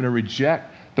 no, I'm going to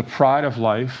reject the pride of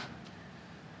life.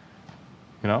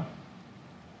 You know?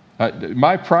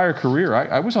 My prior career,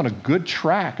 I was on a good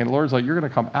track, and the Lord's like, you're going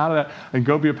to come out of that and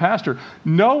go be a pastor.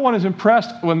 No one is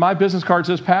impressed when my business card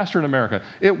says pastor in America.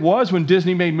 It was when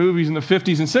Disney made movies in the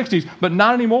 50s and 60s, but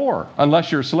not anymore,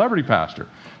 unless you're a celebrity pastor.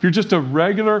 If you're just a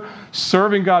regular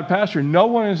serving God pastor, no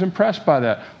one is impressed by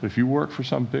that. But if you work for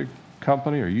some big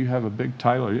company or you have a big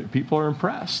title, people are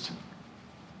impressed.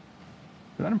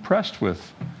 They're not impressed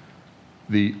with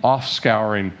the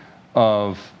off-scouring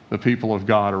of the people of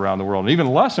God around the world. And even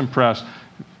less impressed,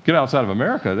 get outside of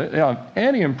America, they don't have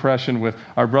any impression with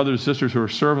our brothers and sisters who are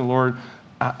serving the Lord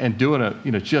and doing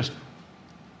just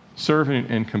serving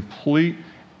in complete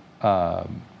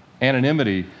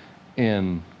anonymity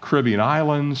in Caribbean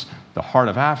islands, the heart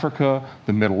of Africa,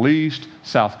 the Middle East,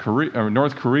 South Korea, or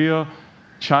North Korea,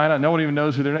 China. No one even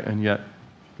knows who they're, and yet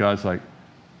God's like,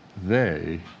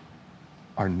 they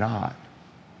are not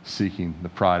seeking the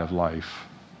pride of life.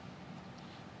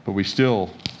 But we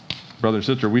still, brother and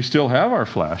sister, we still have our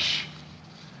flesh.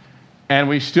 And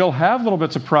we still have little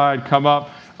bits of pride come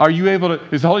up. Are you able to,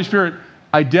 is the Holy Spirit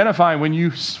identifying when you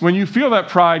feel that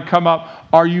pride come up,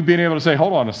 are you being able to say,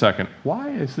 hold on a second, why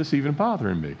is this even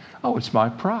bothering me? Oh, it's my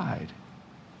pride.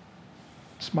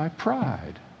 It's my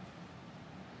pride.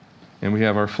 And we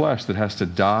have our flesh that has to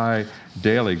die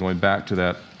daily, going back to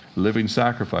that living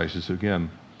sacrifices again.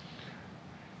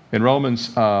 In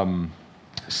Romans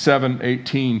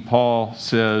 7:18, Paul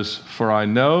says, for I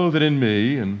know that in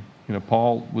me, and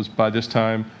Paul was by this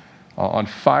time on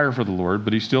fire for the Lord,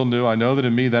 but he still knew, I know that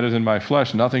in me, that is in my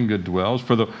flesh, nothing good dwells.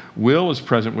 For the will is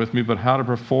present with me, but how to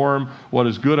perform what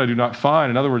is good I do not find.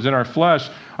 In other words, in our flesh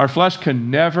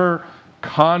can never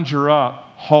conjure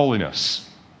up holiness.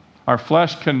 Our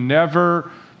flesh can never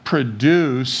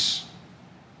produce.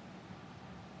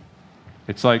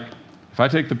 It's like, if I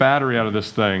take the battery out of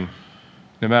this thing,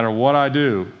 no matter what I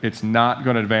do, it's not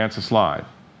going to advance a slide.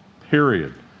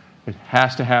 Period. It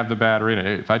has to have the battery in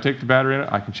it. If I take the battery in it,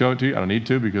 I can show it to you. I don't need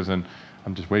to because then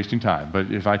I'm just wasting time.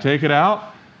 But if I take it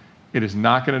out, it is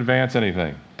not going to advance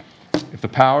anything. If the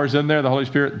power is in there, the Holy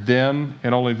Spirit, then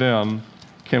and only then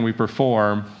can we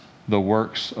perform the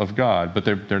works of God. But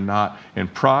they're not in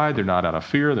pride. They're not out of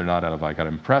fear. They're not out of, I got to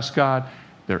impress God.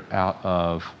 They're out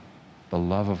of the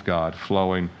love of God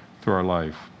flowing through our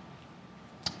life.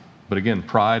 But again,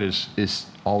 pride is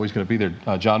always going to be there.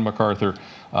 John MacArthur,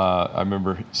 I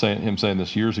remember him saying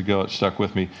this years ago. It stuck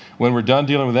with me. When we're done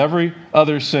dealing with every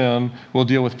other sin, we'll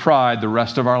deal with pride the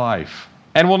rest of our life.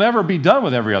 And we'll never be done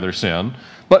with every other sin.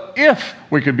 But if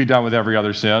we could be done with every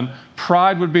other sin,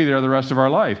 pride would be there the rest of our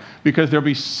life. Because there'll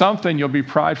be something you'll be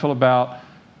prideful about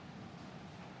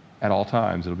at all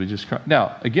times. It'll be just...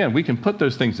 Now, again, we can put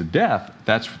those things to death.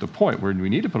 That's the point where we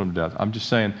need to put them to death. I'm just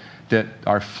saying that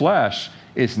our flesh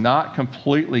is not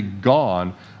completely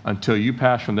gone until you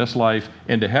pass from this life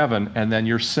into heaven, and then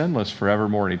you're sinless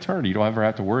forevermore in eternity. You don't ever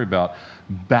have to worry about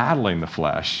battling the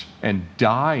flesh and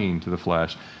dying to the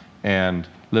flesh and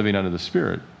living under the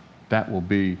Spirit. That will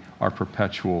be our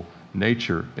perpetual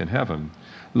nature in heaven.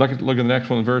 Look at the next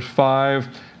one, verse 5.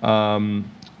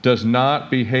 Does not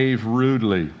behave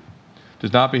rudely.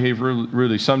 Does not behave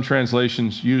rudely. Some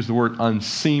translations use the word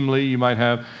unseemly, you might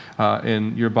have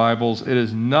in your Bibles. It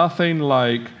is nothing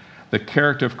like the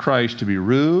character of Christ to be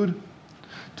rude,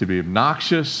 to be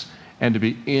obnoxious, and to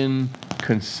be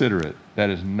inconsiderate. That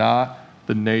is not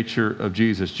the nature of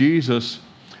Jesus. Jesus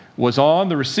was on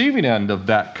the receiving end of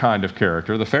that kind of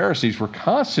character. The Pharisees were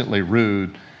constantly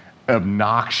rude,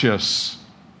 obnoxious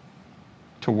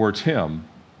towards him.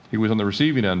 He was on the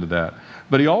receiving end of that.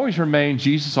 But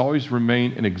Jesus always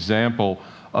remained an example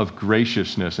of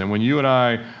graciousness. And when you and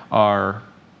I are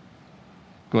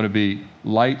going to be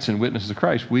lights and witnesses of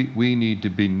Christ, we need to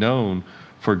be known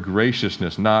for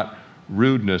graciousness, not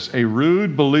rudeness. A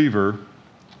rude believer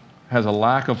has a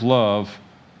lack of love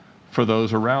for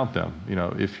those around them.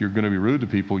 If you're going to be rude to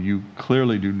people, you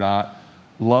clearly do not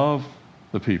love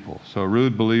the people. So a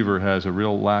rude believer has a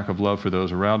real lack of love for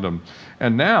those around them.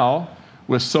 And now,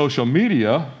 with social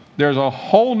media, there's a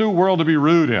whole new world to be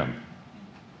rude in.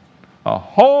 A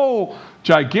whole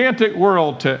gigantic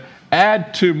world to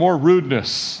add to more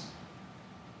rudeness.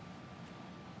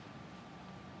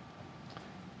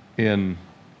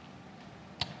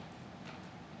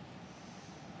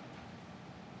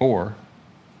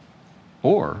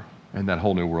 Or in that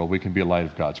whole new world, we can be a light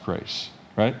of God's grace,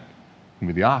 right? It can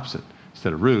be the opposite.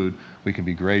 instead of rude, we can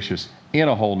be gracious in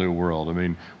a whole new world. I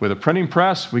mean, with a printing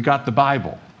press, we got the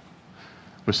Bible.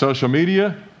 With social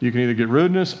media, you can either get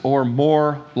rudeness or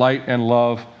more light and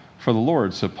love for the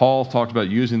Lord. So Paul talked about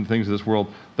using the things of this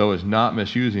world, though as not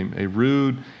misusing. A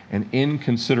rude and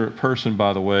inconsiderate person,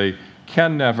 by the way,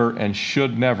 can never and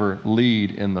should never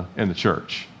lead in the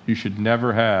church. You should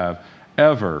never have,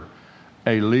 ever,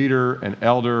 a leader, an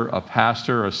elder, a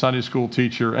pastor, a Sunday school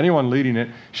teacher, anyone leading it,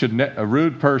 a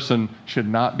rude person should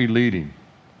not be leading.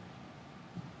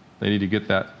 They need to get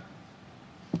that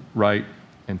right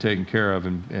and taken care of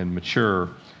and mature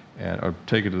or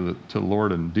take it to the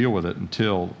Lord and deal with it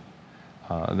until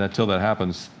that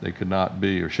happens. They could not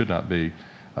be or should not be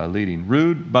leading.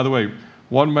 Rude, by the way,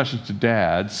 one message to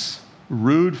dads,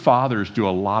 rude fathers do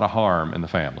a lot of harm in the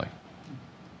family.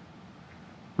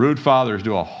 Rude fathers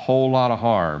do a whole lot of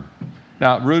harm.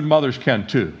 Now, rude mothers can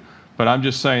too, but I'm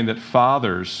just saying that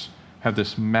fathers have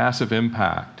this massive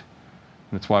impact.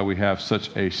 And that's why we have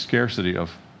such a scarcity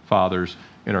of fathers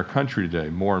in our country today,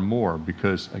 more and more,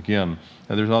 because, again,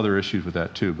 and there's other issues with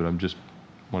that too, but I'm just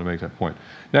want to make that point.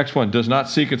 Next one, does not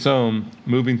seek its own,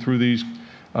 moving through these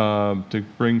to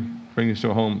bring this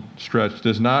to a home stretch,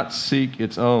 does not seek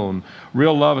its own.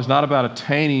 Real love is not about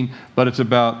attaining, but it's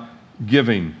about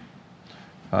giving.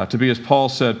 To be, as Paul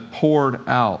said, poured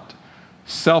out.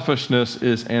 Selfishness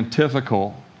is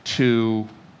antithetical to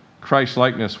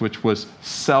Christ-likeness, which was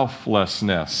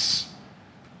selflessness.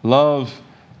 Love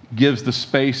gives the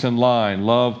space in line.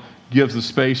 Love gives the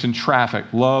space in traffic.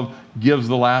 Love gives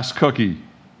the last cookie.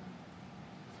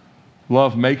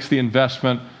 Love makes the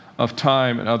investment of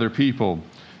time in other people.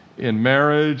 In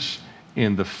marriage,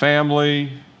 in the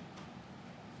family,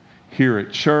 here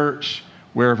at church,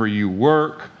 wherever you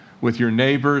work, with your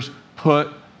neighbors, put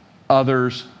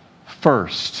others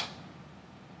first.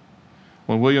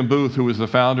 When William Booth, who was the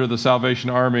founder of the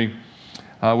Salvation Army,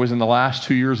 was in the last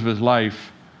 2 years of his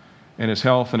life, and his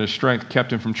health and his strength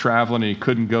kept him from traveling, and he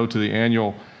couldn't go to the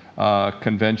annual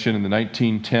convention in the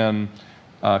 1910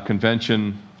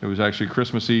 convention. It was actually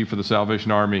Christmas Eve for the Salvation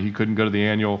Army. He couldn't go to the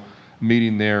annual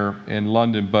meeting there in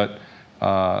London, but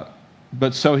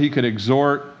so he could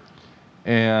exhort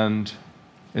and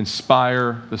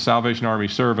inspire the Salvation Army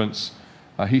servants.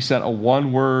 He sent a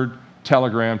one-word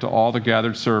telegram to all the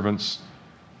gathered servants,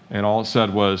 and all it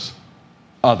said was,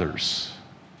 others.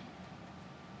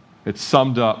 It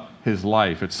summed up his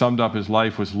life. It summed up his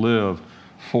life was lived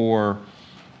for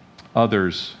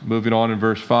others. Moving on in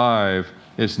verse 5,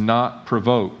 is not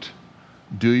provoked.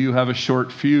 Do you have a short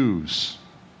fuse?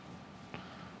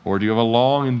 Or do you have a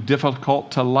long and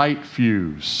difficult to light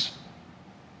fuse?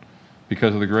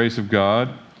 Because of the grace of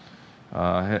God,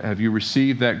 have you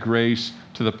received that grace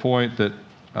to the point that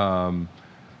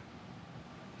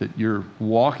that you're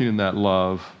walking in that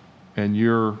love and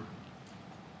you're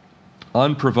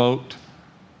unprovoked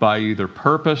by either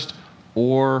purposed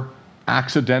or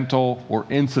accidental or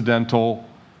incidental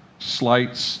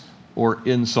slights or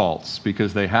insults,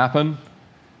 because they happen,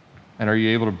 and are you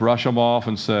able to brush them off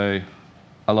and say,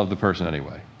 I love the person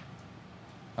anyway.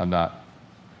 I'm not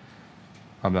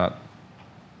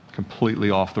completely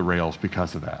off the rails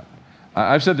because of that.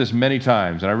 I've said this many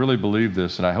times, and I really believe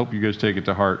this, and I hope you guys take it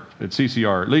to heart at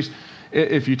CCR. At least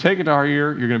if you take it to heart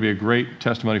here, you're going to be a great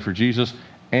testimony for Jesus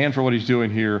and for what he's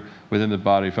doing here within the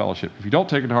body fellowship. If you don't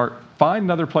take it to heart, find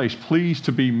another place, please,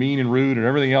 to be mean and rude and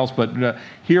everything else. But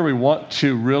here we want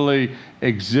to really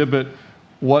exhibit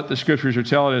what the scriptures are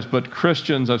telling us. But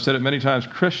Christians, I've said it many times,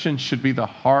 Christians should be the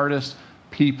hardest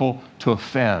people to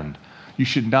offend. You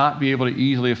should not be able to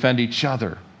easily offend each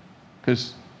other,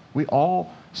 because we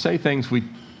all say things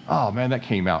oh man, that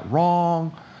came out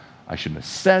wrong. I shouldn't have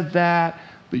said that.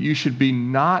 But you should be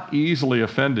not easily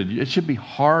offended. It should be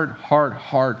hard,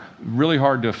 really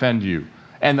hard to offend you.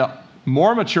 And the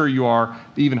more mature you are,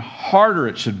 the even harder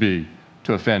it should be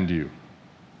to offend you.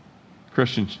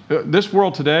 Christians, this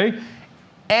world today,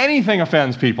 anything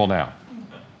offends people now.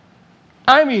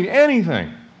 I mean,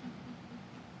 anything.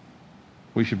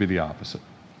 We should be the opposite.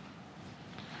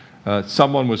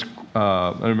 Someone was,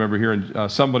 I remember hearing,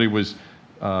 somebody was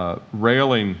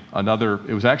railing another,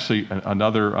 it was actually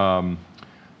another,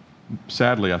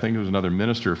 sadly, I think it was another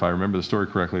minister, if I remember the story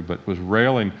correctly, but was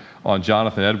railing on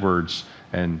Jonathan Edwards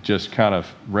and just kind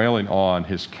of railing on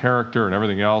his character and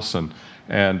everything else. And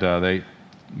they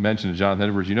mentioned to Jonathan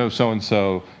Edwards, you know,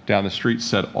 so-and-so down the street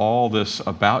said all this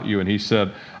about you. And he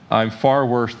said, I'm far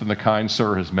worse than the kind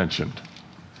sir has mentioned.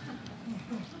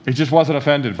 He just wasn't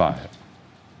offended by it.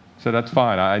 So that's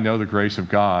fine. I know the grace of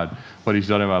God, what he's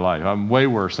done in my life. I'm way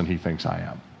worse than he thinks I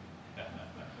am.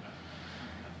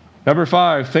 Number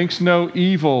 5, thinks no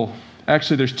evil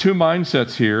Actually, there's two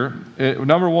mindsets here.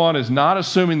 Number one is not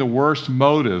assuming the worst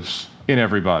motives in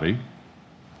everybody.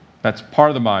 That's part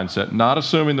of the mindset, not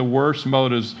assuming the worst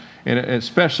motives,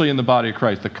 especially in the body of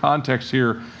Christ. The context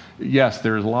here, yes,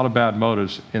 there's a lot of bad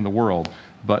motives in the world,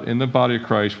 but in the body of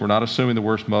Christ, we're not assuming the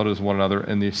worst motives of one another.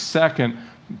 And the second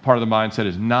part of the mindset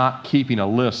is not keeping a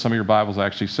list. Some of your Bibles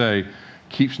actually say,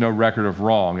 keeps no record of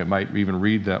wrong. It might even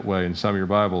read that way in some of your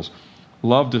Bibles.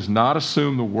 Love does not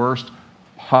assume the worst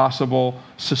possible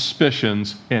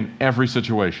suspicions in every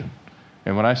situation.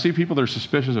 And when I see people that are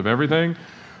suspicious of everything,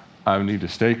 I need to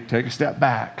take a step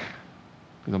back.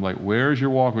 Because I'm like, where's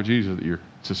your walk with Jesus that you're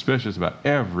suspicious about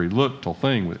every little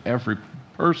thing with every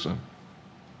person?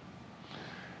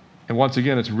 And once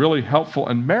again, it's really helpful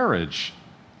in marriage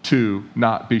to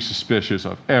not be suspicious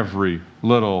of every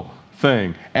little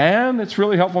thing. And it's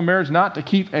really helpful in marriage not to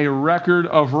keep a record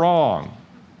of wrong.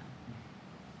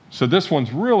 So this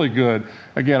one's really good.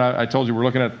 Again, I told you we're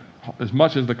looking at as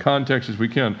much as the context as we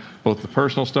can, both the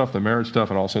personal stuff, the marriage stuff,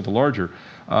 and also the larger.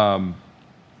 But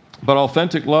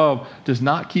authentic love does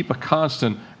not keep a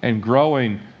constant and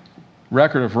growing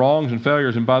record of wrongs and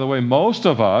failures. And by the way, most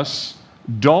of us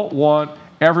don't want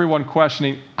everyone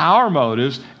questioning our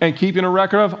motives and keeping a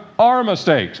record of our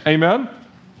mistakes. Amen?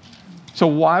 So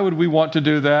why would we want to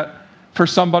do that for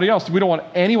somebody else? We don't want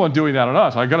anyone doing that on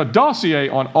us. I got a dossier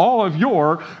on all of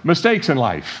your mistakes in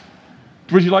life.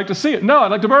 Would you like to see it? No,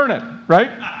 I'd like to burn it, right?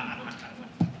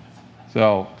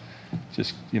 So,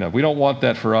 just, we don't want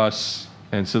that for us.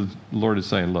 And so the Lord is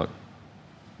saying, look,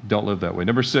 don't live that way.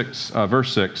 Number 6,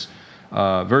 verse 6.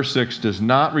 Verse 6, does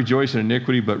not rejoice in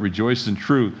iniquity, but rejoices in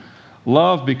truth.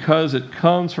 Love, because it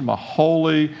comes from a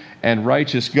holy and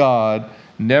righteous God,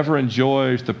 never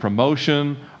enjoys the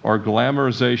promotion or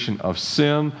glamorization of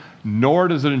sin, nor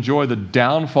does it enjoy the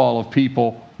downfall of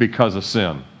people because of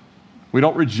sin. We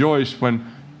don't rejoice when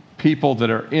people that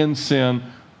are in sin,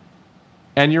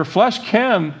 and your flesh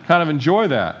can kind of enjoy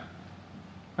that.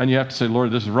 And you have to say,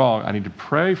 Lord, this is wrong. I need to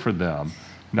pray for them,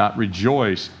 not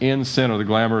rejoice in sin or the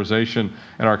glamorization.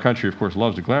 And our country, of course,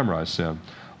 loves to glamorize sin.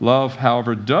 Love,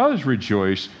 however, does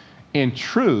rejoice in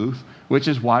truth, which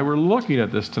is why we're looking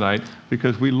at this tonight,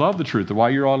 because we love the truth. Why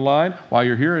you're online, why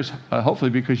you're here is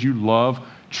hopefully because you love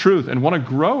truth and want to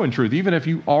grow in truth. Even if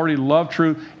you already love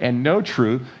truth and know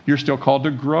truth, you're still called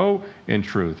to grow in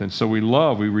truth. And so we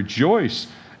rejoice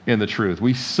in the truth.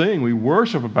 We sing, we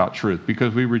worship about truth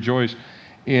because we rejoice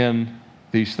in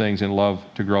these things and love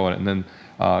to grow in it. And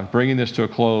then bringing this to a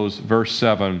close, verse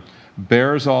 7,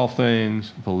 bears all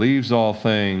things, believes all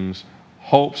things,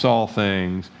 hopes all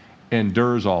things,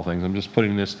 endures all things. I'm just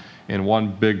putting this in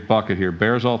one big bucket here.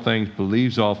 Bears all things,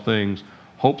 believes all things,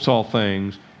 hopes all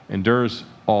things, endures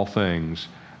all things.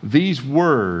 These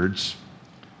words,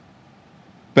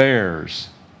 bears,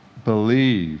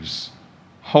 believes,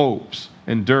 hopes,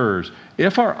 endures.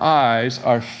 If our eyes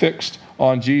are fixed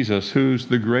on Jesus, who's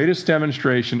the greatest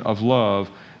demonstration of love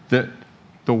that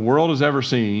the world has ever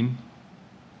seen,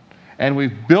 and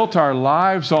we've built our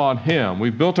lives on Him.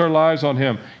 We've built our lives on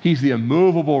Him. He's the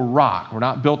immovable rock. We're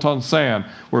not built on sand.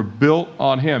 We're built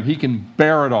on Him. He can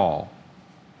bear it all.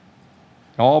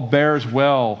 All bears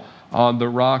well on the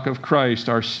rock of Christ,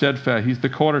 our steadfast. He's the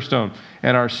cornerstone.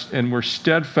 And we're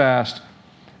steadfast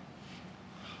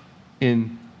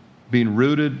in being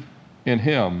rooted in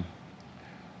Him.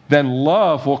 Then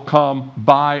love will come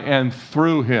by and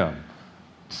through Him.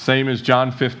 Same as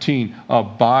John 15,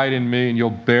 abide in me and you'll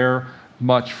bear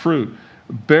much fruit.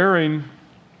 Bearing,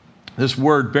 this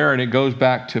word bearing, it goes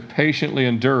back to patiently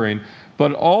enduring,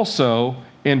 but it also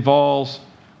involves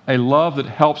a love that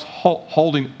helps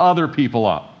holding other people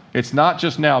up. It's not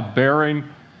just now bearing.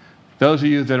 Those of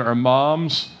you that are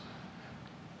moms,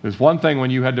 there's one thing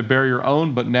when you had to bear your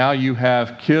own, but now you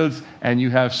have kids and you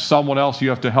have someone else you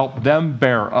have to help them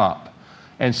bear up.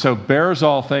 And so bears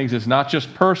all things is not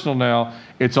just personal now,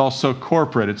 it's also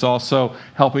corporate. It's also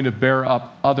helping to bear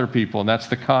up other people. And that's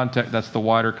the context, that's the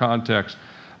wider context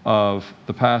of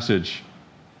the passage.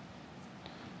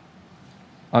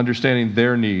 Understanding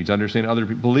their needs, understanding other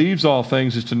people. Believes all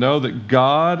things is to know that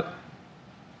God,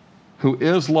 who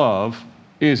is love,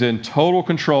 is in total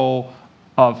control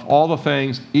of all the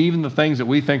things, even the things that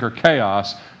we think are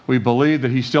chaos. We believe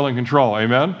that He's still in control.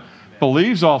 Amen?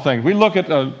 Believes all things. We look at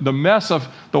the mess of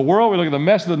the world. We look at the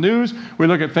mess of the news. We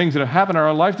look at things that have happened in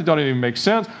our life that don't even make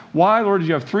sense. Why, Lord, did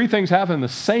you have 3 things happen in the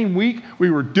same week? We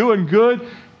were doing good.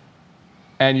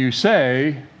 And you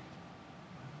say,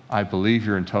 I believe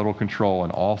you're in total control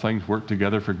and all things work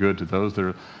together for good to those that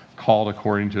are called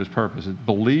according to His purpose. It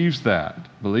believes that,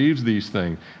 believes these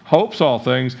things. Hopes all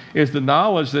things is the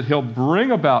knowledge that He'll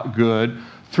bring about good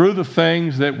through the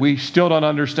things that we still don't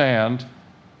understand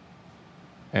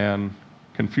and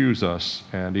confuse us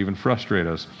and even frustrate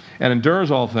us, and endures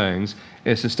all things,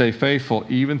 is to stay faithful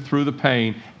even through the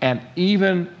pain, and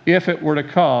even if it were to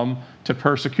come to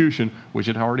persecution, which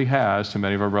it already has to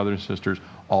many of our brothers and sisters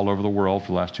all over the world for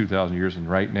the last 2,000 years, and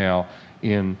right now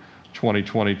in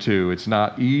 2022. It's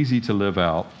not easy to live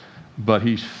out, but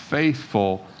he's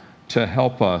faithful to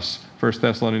help us. 1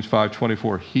 Thessalonians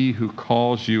 5:24, he who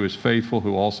calls you is faithful,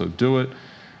 who also do it.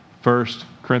 1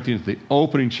 Corinthians, the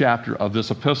opening chapter of this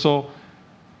epistle,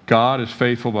 God is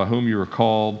faithful, by whom you are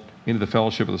called into the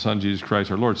fellowship of the Son, Jesus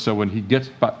Christ our Lord. So when he gets,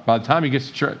 by the time he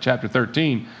gets to chapter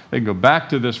 13, they can go back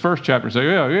to this first chapter and say,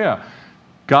 yeah,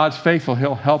 God's faithful.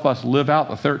 He'll help us live out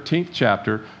the 13th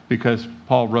chapter, because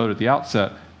Paul wrote at the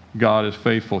outset, God is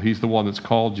faithful. He's the one that's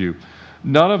called you.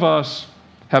 None of us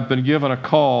have been given a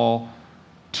call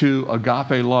to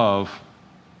agape love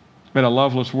in a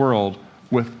loveless world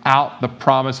without the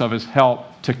promise of his help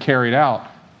to carry it out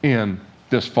in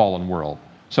this fallen world.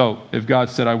 So if God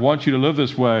said, I want you to live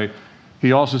this way,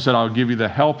 he also said, I'll give you the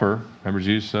helper. Remember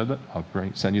Jesus said that? I'll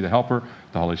send you the helper,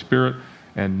 the Holy Spirit.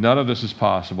 And none of this is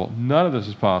possible. None of this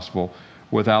is possible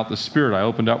without the Spirit. I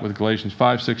opened up with Galatians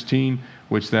 5:16,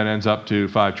 which then ends up to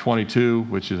 5:22,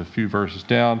 which is a few verses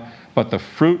down. But the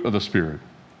fruit of the Spirit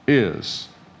is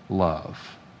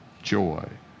love, joy,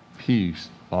 peace,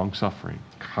 long-suffering,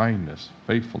 kindness,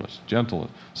 faithfulness,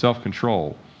 gentleness,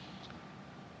 self-control.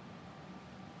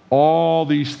 All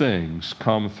these things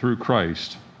come through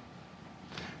Christ.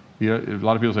 A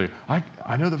lot of people say,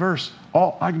 I know the verse.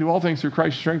 I can do all things through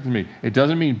Christ who strengthens me. It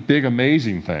doesn't mean big,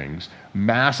 amazing things,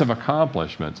 massive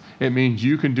accomplishments. It means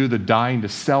you can do the dying to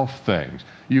self things.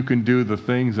 You can do the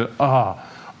things that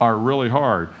are really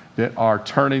hard, that are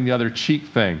turning the other cheek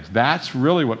things. That's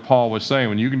really what Paul was saying.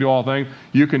 When you can do all things,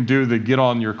 you can do the get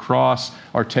on your cross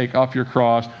or take up your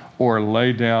cross or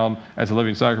lay down as a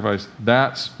living sacrifice.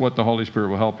 That's what the Holy Spirit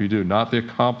will help you do, not the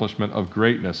accomplishment of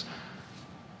greatness.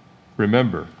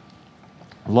 Remember,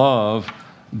 love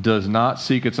does not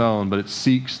seek its own, but it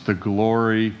seeks the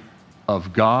glory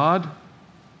of God,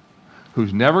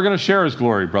 who's never going to share his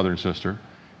glory, brother and sister.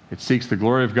 It seeks the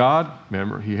glory of God.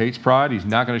 Remember, he hates pride. He's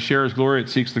not going to share his glory. It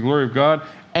seeks the glory of God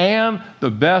and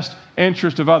the best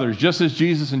interest of others. Just as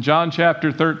Jesus in John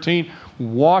chapter 13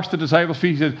 washed the disciples'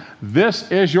 feet, he said,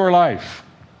 this is your life,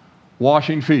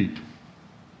 washing feet.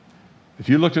 If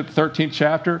you looked at the 13th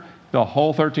chapter, the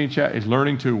whole 13th chapter is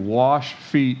learning to wash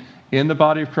feet in the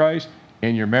body of Christ,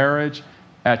 in your marriage,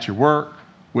 at your work,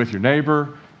 with your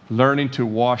neighbor, learning to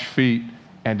wash feet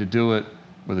and to do it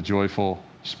with a joyful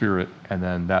spirit. And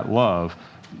then that love,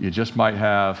 you just might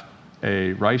have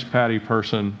a rice paddy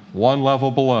person one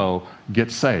level below get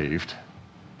saved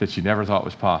that you never thought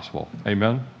was possible.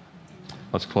 Amen?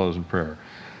 Let's close in prayer.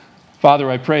 Father,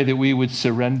 I pray that we would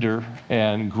surrender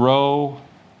and grow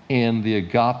in the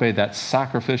agape, that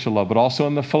sacrificial love, but also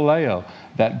in the phileo,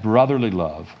 that brotherly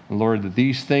love. Lord, that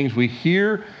these things we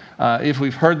hear, if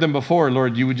we've heard them before,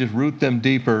 Lord, you would just root them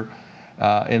deeper.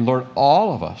 And Lord,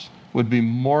 all of us would be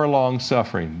more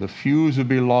long-suffering. The fuse would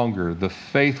be longer. The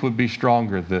faith would be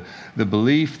stronger. The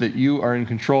belief that you are in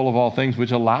control of all things,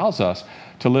 which allows us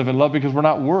to live in love because we're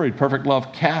not worried. Perfect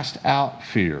love casts out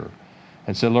fear.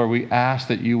 And so, Lord, we ask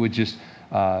that you would just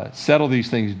settle these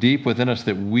things deep within us,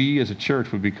 that we as a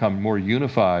church would become more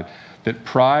unified, that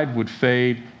pride would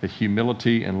fade, that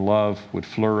humility and love would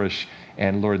flourish,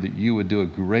 and Lord, that you would do a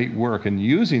great work in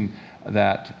using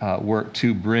that work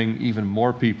to bring even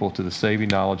more people to the saving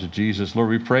knowledge of Jesus. Lord,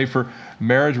 we pray for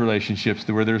marriage relationships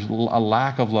where there's a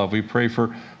lack of love. We pray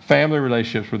for family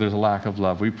relationships where there's a lack of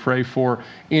love. We pray for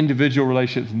individual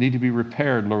relationships that need to be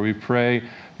repaired. Lord, we pray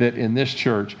that in this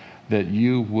church that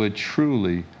you would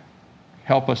truly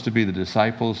help us to be the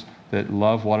disciples that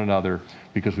love one another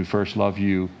because we first love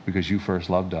you, because you first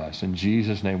loved us. In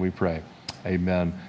Jesus' name we pray. Amen.